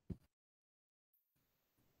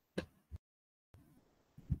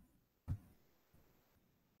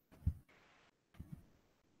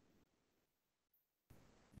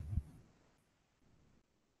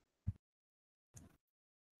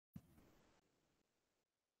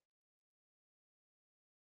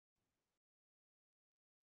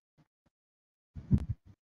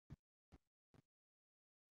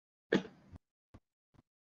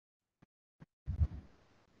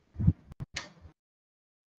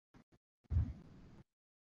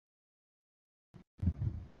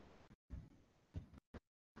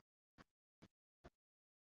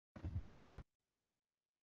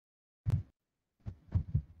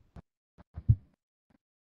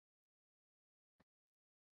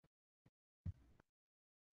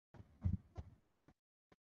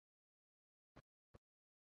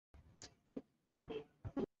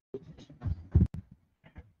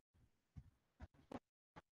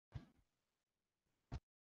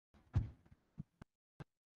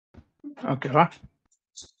 ஓகேவா?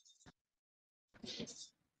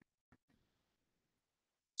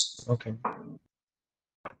 ஓகே.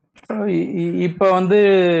 இப்ப வந்து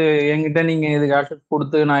என்கிட்ட நீங்க இதுக்கு ஆக்சஸ்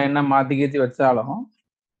கொடுத்து நான் என்ன மாத்தி கீத்தி வச்சாலும்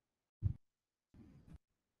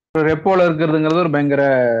ரெப்போல இருக்கிறதுங்கிறது ஒரு பயங்கர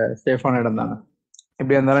சேஃபான இடம் தானே.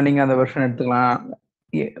 எப்படியா இருந்தாலும் நீங்க அந்த வெர்ஷன் எடுத்துக்கலாம்.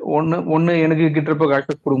 ஒண்ணு எனக்கு கிட்ரப்போ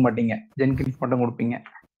ஆக்சஸ் கொடுக்க மாட்டீங்க, ஜென்கின்ஸ் மட்டும் கொடுப்பீங்க.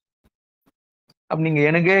 அப்ப நீங்க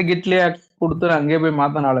எனக்கே கிட்லயே ஆக்சஸ் கொடுத்து அங்கேயே போய்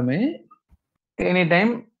மாத்தினாலுமே எனி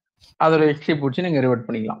டைம் அதோட ஹிஸ்டரி பிடிச்சி நீங்க ரிவர்ட்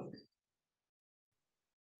பண்ணிக்கலாம்.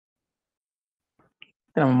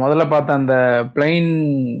 நம்ம முதல்ல பார்த்த அந்த பிளைன்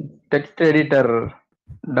டெக்ஸ்ட் எடிட்டர்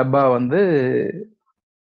டப்பா வந்து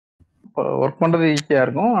ஒர்க் பண்றது ஈஸியா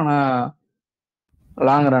இருக்கும், ஆனா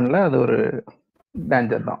லாங் ரன்ல அது ஒரு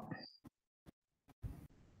டேஞ்சர் தான்.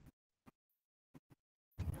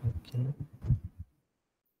 ஓகே.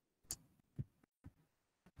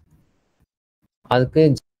 அதுக்கு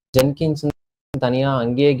ஜென்கின்ஸ் தனியா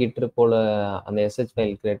அங்கேயே கிட் போல அந்த எஸ்ஹெச்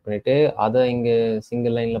ஃபைல் கிரியேட் பண்ணிட்டு அதை இங்க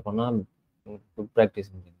சிங்கிள் லைன்ல பண்ணா குட்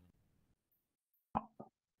ப்ராக்டிஸ்.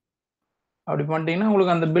 அப்படி பண்ணிட்டீங்கன்னா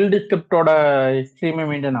உங்களுக்கு அந்த பில்ட் ஸ்கிரிப்டோட ஹிஸ்டரியுமே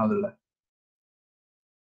மெயின்டைன் ஆகுது இல்லை.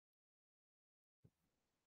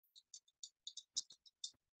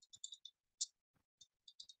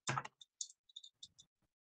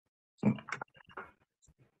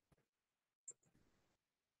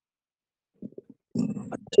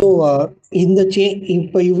 ஸோ இந்த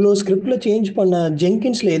இப்போ இவ்வளோ ஸ்கிரிப்ட்ல சேஞ்ச் பண்ண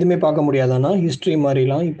ஜென்கின்ஸ்ல எதுவுமே பார்க்க முடியாதானா ஹிஸ்டரி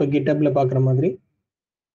மாதிரிலாம் இப்போ கிட்டப்ல பார்க்குற மாதிரி?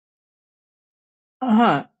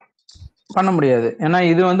 பண்ண முடியாது, ஏன்னா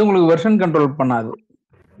இது வந்து உங்களுக்கு வெர்ஷன் கண்ட்ரோல் பண்ணாது.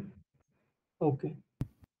 ஓகே,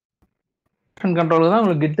 வெர்ஷன் கண்ட்ரோல் தான்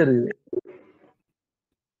உங்களுக்கு கிட் இருக்குது.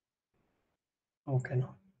 ஓகேண்ணா.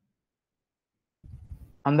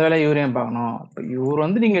 அந்த வேலையை இவரையும் பார்க்கணும். இவர்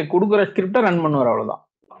வந்து நீங்க கொடுக்குற ஸ்கிரிப்டை ரன் பண்ணுவார், அவ்வளவுதான்.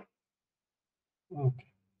 ஓகே.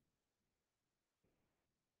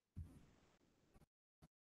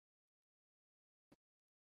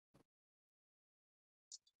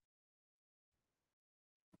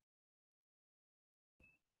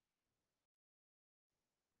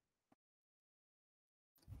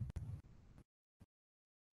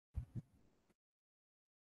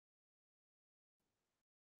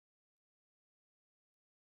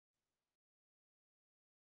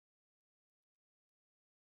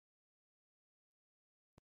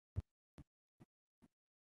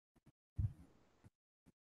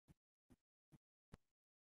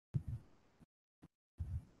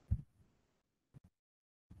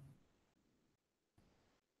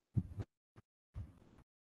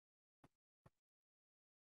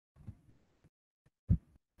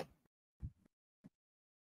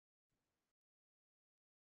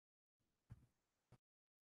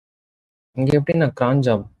 இங்க எப்படி நான் கிரான்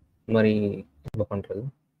ஜாப் மாதிரி இப்போ பண்றது?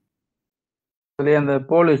 அதுலயே அந்த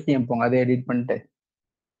போல் விஷயம் போங்க, அதை எடிட் பண்ணிட்டு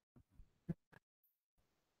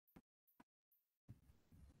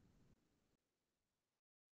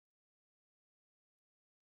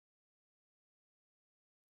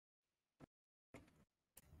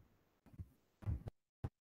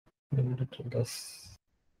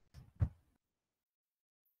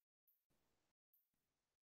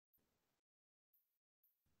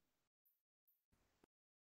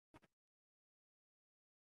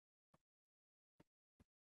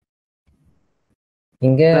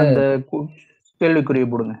இங்க அந்த கேள்விக்குறியை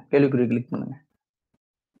போடுங்க. கேள்விக்குறி கிளிக் பண்ணுங்க.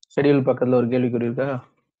 ஷெடியூல் பக்கத்துல ஒரு கேள்விக்குறி இருக்கா,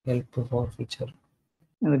 ஹெல்ப் ஃபார் ஃபீச்சர்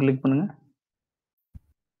இதை கிளிக் பண்ணுங்க.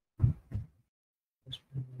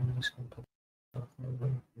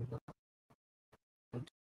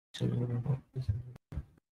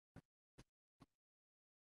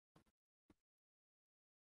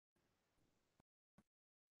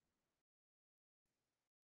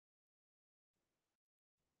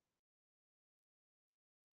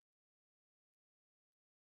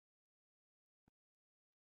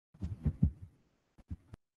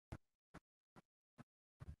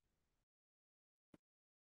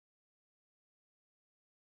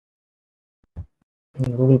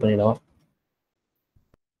 கூகுள் பண்ணிடவா?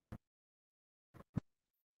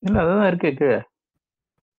 இல்ல அதுதான் இருக்கு கீழே,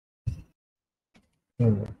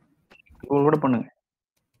 கூகுள் கூட பண்ணுங்க.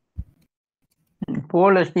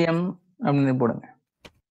 போல் எஸ்டிஎம் அப்படின்னு போடுங்க.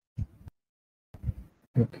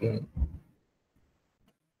 ஓகே.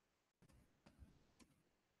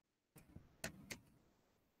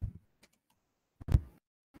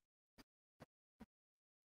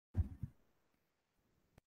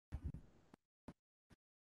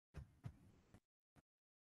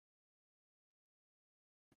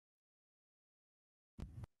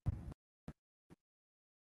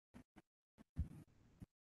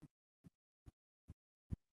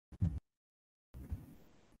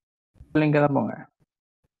 லிங்க தான் போங்க.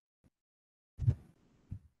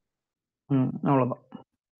 அவ்வளவுதான்.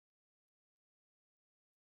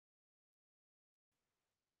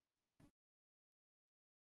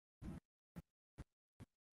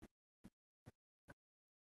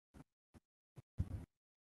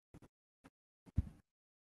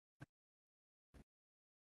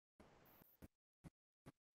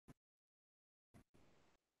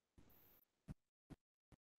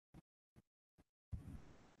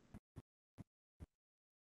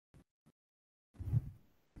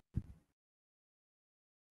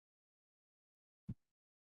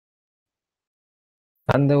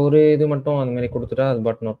 அந்த ஒரு இது மட்டும் அந்த மாதிரி கொடுத்துட்டா அது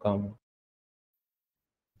பட்டன் ஒர்க் ஆகும்.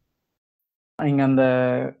 நீங்க அந்த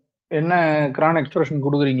என்ன கிரான் எக்ஸ்பிரஷன்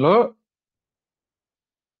கொடுக்குறீங்களோ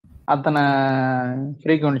அத்தனை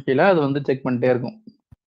ஃப்ரீக்வன்சியில் அது வந்து செக் பண்ணிட்டே இருக்கும்.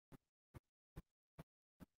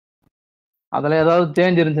 அதில் ஏதாவது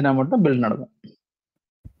சேஞ்ச் இருந்துச்சுன்னா மட்டும் பில் நடக்கும்.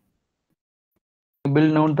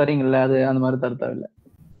 பில் நோன் தரீங்கல்ல, அது அந்த மாதிரி தர தேவையில்லை.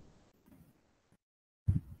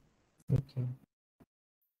 ஓகே.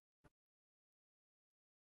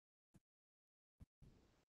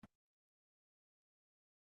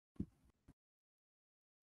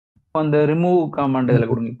 அந்த ரிமூவ் கமாண்ட் இதில்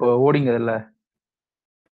கொடுங்க. இப்போ ஓடிங்க இதில்.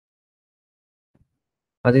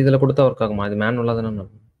 அது இதில் கொடுத்தா ஒர்க் ஆகுமா? அது மேனுவலாக தானே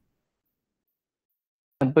நடக்கும்.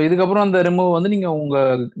 இப்போ இதுக்கப்புறம் அந்த ரிமூவ் வந்து நீங்கள்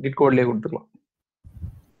உங்கள் கிட் கோட்லேயே கொடுத்துக்கலாம்.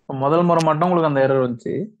 இப்போ முதல் முறை மட்டும் உங்களுக்கு அந்த எரர்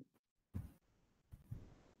வந்துச்சு.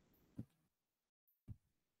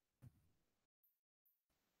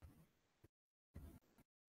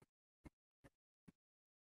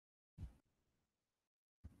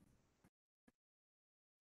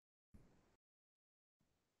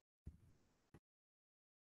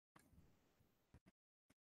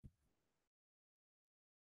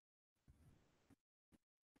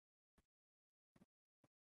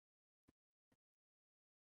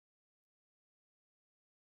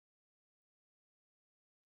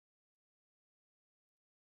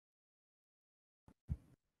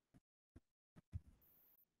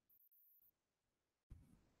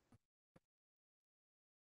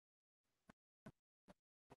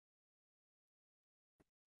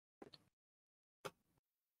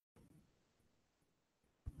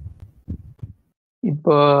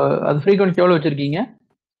 இப்போ அது ஃப்ரீக்வன்சி எவ்வளோ வச்சுருக்கீங்க?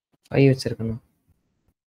 5 வச்சிருக்கேண்ணா.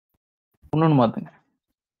 இன்னொன்று மாற்றுங்க.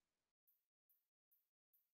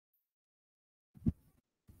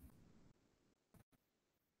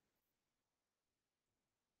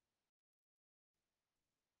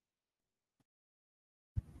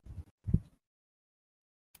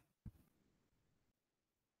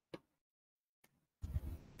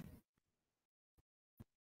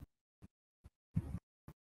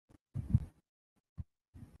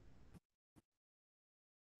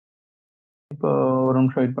 இப்போ ஒரு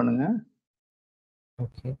நிமிஷம் வெயிட் பண்ணுங்க.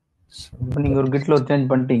 ஓகே. இப்போ நீங்கள் ஒரு கிட்டில் ஒரு சேஞ்ச்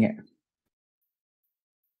பண்ணிட்டீங்க.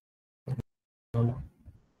 ஆமாம்.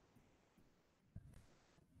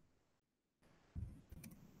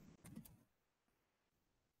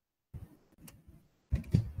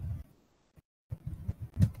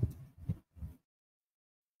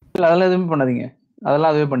 இல்லை, அதெல்லாம் எதுவுமே பண்ணாதீங்க.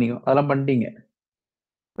 அதெல்லாம் அதுவே பண்ணிக்கும். அதெல்லாம் பண்ணிட்டீங்க.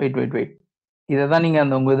 வெயிட். இதை தான் நீங்கள்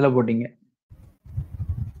அந்த உங்கள் இதில் போட்டீங்க.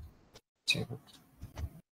 சரி.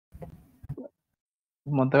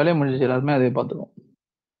 மொத்த வேலையை முடிஞ்சிச்சு. எல்லாருமே அதே பார்த்துக்கும்.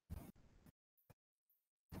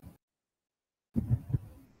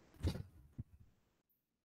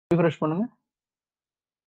 ரிஃப்ரெஷ் பண்ணுங்க.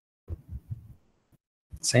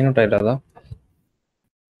 Sign out ஆகிடாதா?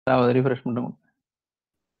 அதாவது ரிஃப்ரெஷ் பண்ணுங்க.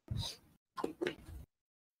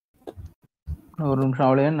 ஒரு நிமிஷம்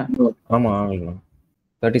அவ்வளோ என்ன? ஆமாம் ஆகலாம்.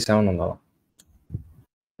 37 வந்தாலும்.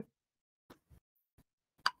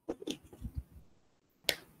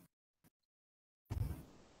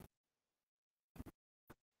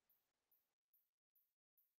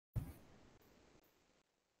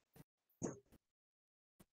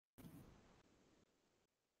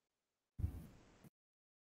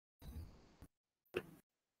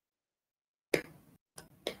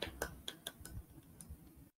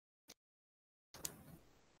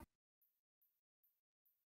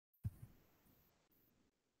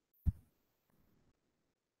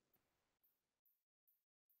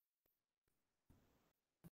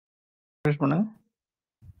 ரிஃப்ரெஷ் பண்ணுங்க.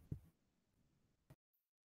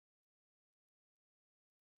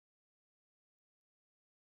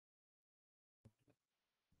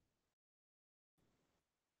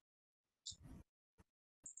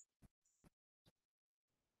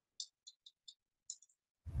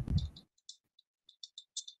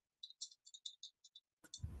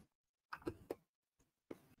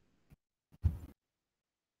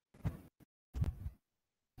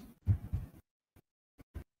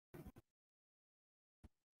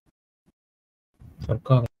 ஒர்க்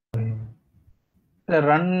ஆகும்.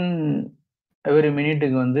 ரன் எவ்ரி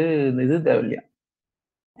மினிட்டுக்கு வந்து இது தேவையில்லையா?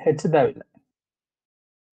 ஹெச் தேவையில்லை.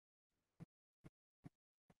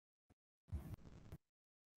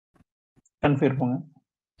 கன்ஃபிகர் போங்க.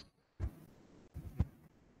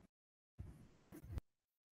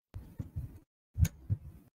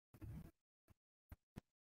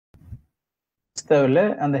 தேவையில்லை.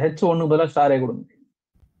 அந்த ஹெச் ஒன்று பதிலாக ஸ்டாரே கொடுங்க.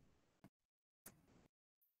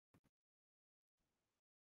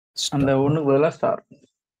 அந்த ஒன்றுக்கு பதிலாக ஸ்டார்.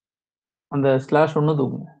 அந்த ஸ்லாஷ் ஒன்று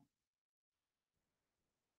தூக்குங்க.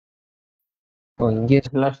 இங்கே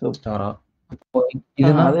ஸ்லாஷ் ஸ்டாரா? அப்போ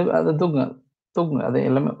இதுனா அது தூக்குங்க அது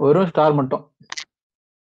எல்லாமே வெறும் ஸ்டார் மட்டும்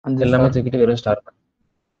 5 எல்லாமே ஸ்டார் தூக்கிட்டு வெறும் ஸ்டார்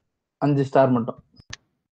 5 ஸ்டார் மட்டும்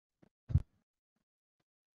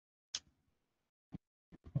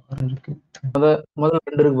இருக்கு. முதல்ல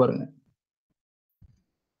 2 இருக்கு பாருங்க,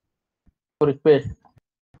 ஒரு ஸ்பேஸ்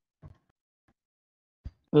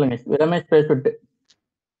இல்லைங்க, எல்லாமே ஸ்பேஸ் விட்டு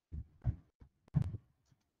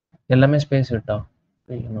எல்லாமே ஸ்பேஸ் விட்டா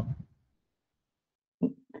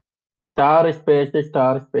star space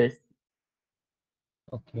star space.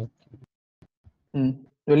 Okay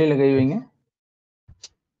வெளியில கை வைங்க.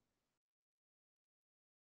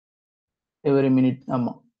 Every minute.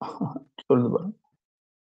 ஆமா சொல்லுது பாருங்க.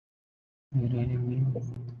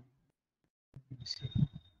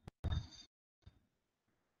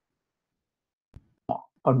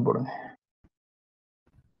 அவுட் போடுங்க.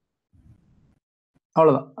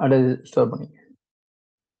 அவ்வளவுதான். அடுத்து ஸ்டோர் பண்ணிங்க.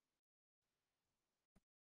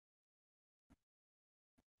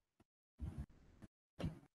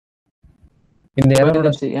 இந்த எரரோட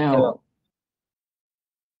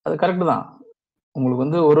அது கரெக்ட் தான். உங்களுக்கு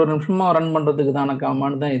வந்து ஒரு நிமிஷமா ரன் பண்றதுக்குதான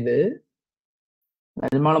கமாண்ட் தான் இது.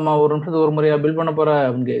 நிஜமாலுமா ஒரு நிமிஷத்துக்கு ஒரு முறையா பில் பண்ண போற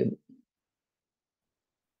அப்படின்னு கேக்குது.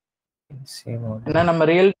 ஏன்னா நம்ம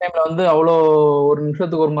ரியல் டைம்ல வந்து அவ்வளோ ஒரு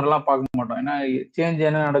நிமிஷத்துக்கு ஒரு முறைலாம் பார்க்க மாட்டோம். ஏன்னா சேஞ்ச்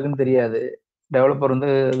என்ன நடக்குன்னு தெரியாது. டெவலப்பர் வந்து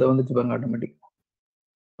இதை வந்துச்சு பாருங்க ஆட்டோமேட்டிக்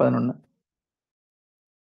 11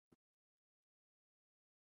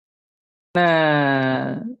 என்ன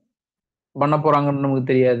பண்ண போறாங்கன்னு நமக்கு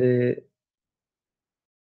தெரியாது.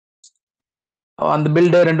 அந்த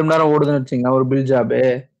பில்டே 2 மணி நேரம் ஓடுதுன்னு வச்சுங்க, ஒரு பில் ஜாபு.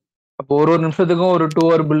 அப்போ ஒரு நிமிஷத்துக்கும் ஒரு 2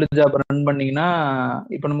 ஹவர் பில்டு ஜாப் ரன் பண்ணீங்கன்னா,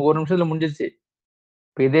 இப்போ நமக்கு ஒரு நிமிஷத்துல முடிஞ்சிச்சு.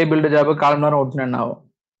 இப்போ இதே பில்டு ஜாப் 1/4 மணி நேரம் ஓடுச்சுன்னா என்ன ஆகும்?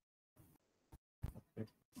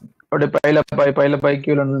 அப்படியே பைல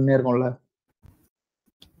கீழே நின்று இருக்கும்ல.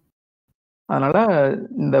 அதனால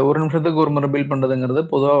இந்த ஒரு நிமிஷத்துக்கு ஒரு முறை பில் பண்றதுங்கிறது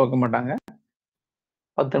பொதுவா வைக்க மாட்டாங்க.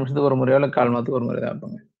 10 நிமிஷத்துக்கு ஒரு முறையோ இல்ல 1/4 மணி நேரத்துக்கு ஒரு முறை தான்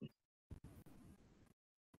வைப்பாங்க.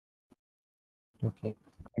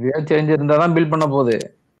 இதே சேஞ்ச் இருந்தா தான் பில் பண்ண போகுது.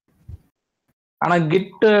 ஆனா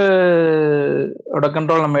கிட் ஓட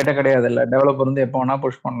கண்ட்ரோல் நம்ம கிட்ட கிடையாது இல்ல. டெவலப்பர் வந்து எப்போ வேணா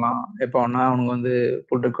புஷ் பண்ணலாம், எப்போ வேணா அவனுக்கு வந்து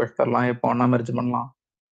புல் ரிக்வெஸ்ட் தரலாம், எப்போ வேணா மெர்ஜ் பண்ணலாம்.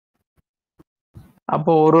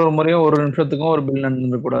 அப்போ ஒரு முறையும் ஒரு நிமிஷத்துக்கும் ஒரு பில்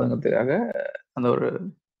நடந்துட கூடாதுங்கிறதுக்காக அந்த ஒரு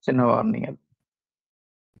சின்ன வார்னிங் அது.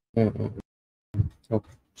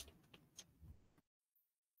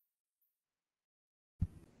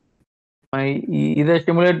 இதை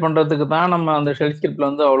ஸ்டிமுலேட் பண்றதுக்கு தான் நம்ம அந்த ஷெல் ஸ்கிரிப்ட்ல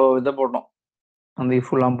வந்து அவ்வளோ இதை போட்டோம். அந்த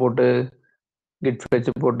இஃப் எல்லாம் போட்டு கிட் ஃபெட்ச்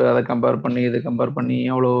போட்டு அதை கம்பேர் பண்ணி இதை கம்பேர் பண்ணி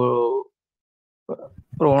அவ்வளோ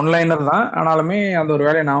ஒரு ஒன்லைனர் தான். ஆனாலுமே அந்த ஒரு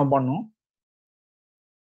வேலையை நாம பண்ணோம்.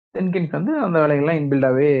 ஜென்கின்ஸ் வந்து அந்த வேலைகள்லாம்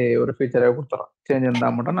இன்பில்டாவே ஒரு ஃபீச்சராக கொடுத்துறோம். சேஞ்ச்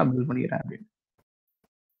இருந்தால் மட்டும் நான் பில் பண்ணிக்கிறேன் அப்படின்னு.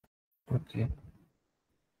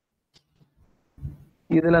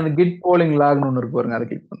 இதுல அந்த கிட் போலிங் லாக்னு ஒன்று இருக்கு பாருங்க, அதை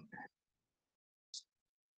கிளிக் பண்ணுங்க.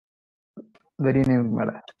 வெரி நேமுக்கு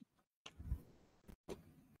மேல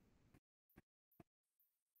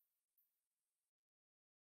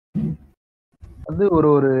வந்து ஒரு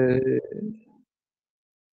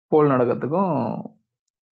போல் நடக்கிறதுக்கும்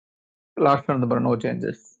லாஸ்ட் நடந்து பாருங்க, நோ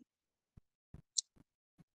சேஞ்சஸ்.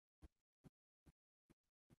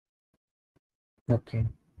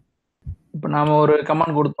 இப்போ நாம ஒரு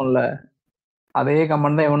கமாண்ட் கொடுத்தோம்ல, அதே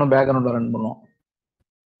கமாண்ட் தான் எவனும் பேக்ரவுண்ட்ல ரன் பண்ணுவோம்.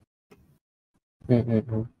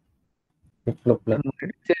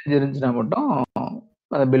 சேஞ்ச் இருந்துச்சுன்னா மட்டும்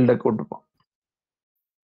அதை பில்டை கூட்டுப்போம்.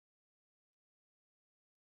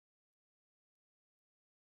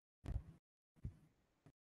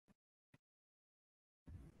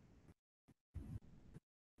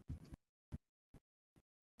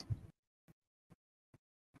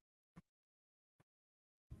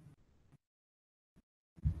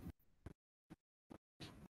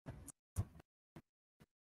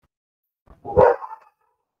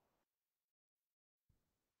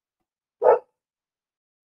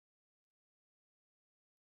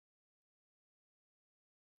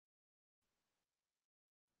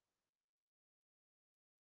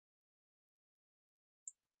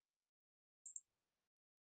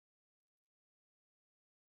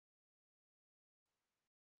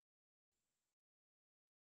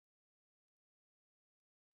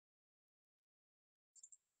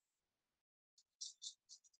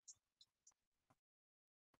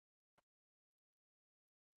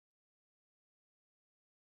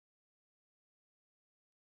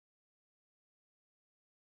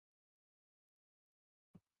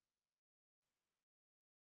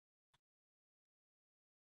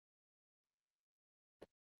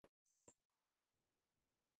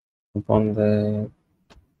 இப்போ அந்த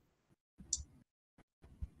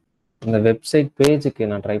வெப்சைட் பேஜுக்கு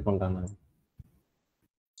நான் ட்ரை பண்றேன்.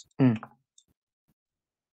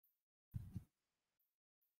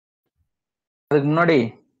 அதுக்கு முன்னாடி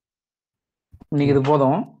இன்னைக்கு இது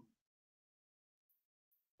போதும்.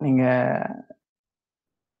 நீங்க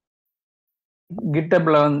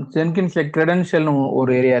கிட்டப்ல வந்து ஜென்கின்ஸ்ல கிரெடென்ஷியல்னு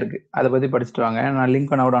ஒரு ஏரியா இருக்கு. அதை பத்தி படிச்சுட்டு வாங்க. நான்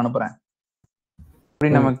லிங்க் பண்ண கூட அனுப்புறேன்.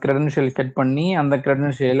 இப்படி நம்ம கிரெடென்ஷியல் செட் பண்ணி அந்த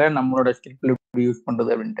கிரெடென்ஷியலை நம்மளோட ஸ்கிரிப்ட்ல எப்படி யூஸ்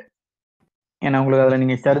பண்றது அப்படின்ட்டு. ஏன்னா உங்களுக்கு அதுல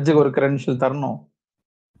நீங்க சர்ச்சுக்கு ஒரு கிரெடென்ஷியல் தரணும்.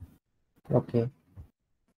 ஓகே.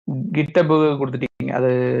 கிட்டபுக்கு கொடுத்துட்டீங்க,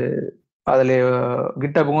 அது அதுல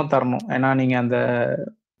கிட்டபுக்கும் தரணும். ஏன்னா நீங்க அந்த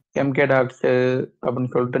எம்கே டாக்ஸ்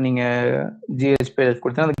அப்படின்னு சொல்லிட்டு நீங்க ஜிஎஸ்பிஎஸ்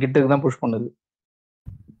கொடுத்தா அந்த கிட்டுக்கு தான் புஷ் பண்ணுது.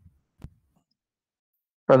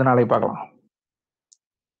 அது நாளைக்கு பார்க்கலாம்.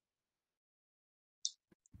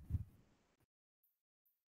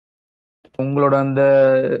 உங்களோட அந்த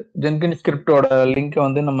ஜென்கின் ஸ்கிரிப்டோட லிங்க்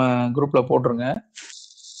வந்து நம்ம குரூப்ல போட்டுருங்க.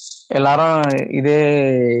 எல்லாரும் இதே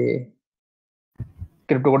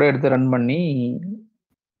ஸ்கிரிப்ட் கூட எடுத்து ரன் பண்ணி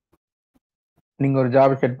நீங்க ஒரு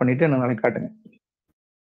ஜாப் செட் பண்ணிட்டு எனக்கு நாளைக்கு காட்டுங்க.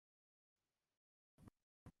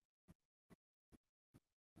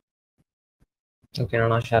 ஓகே,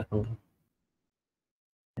 நான் ஷேர் பண்றேன்.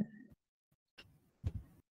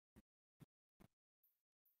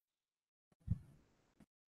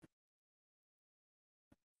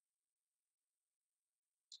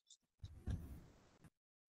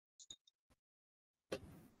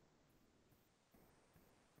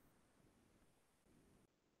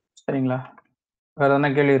 சரிங்களா? வேற எதனா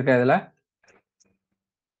கேள்வி இருக்கா இதுல?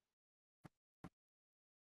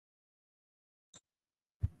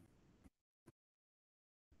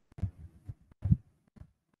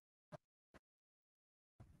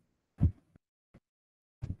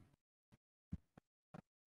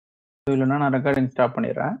 இல்லைன்னா நான் ரெக்கார்டிங் ஸ்டாப்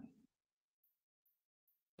பண்ணிடுறேன்.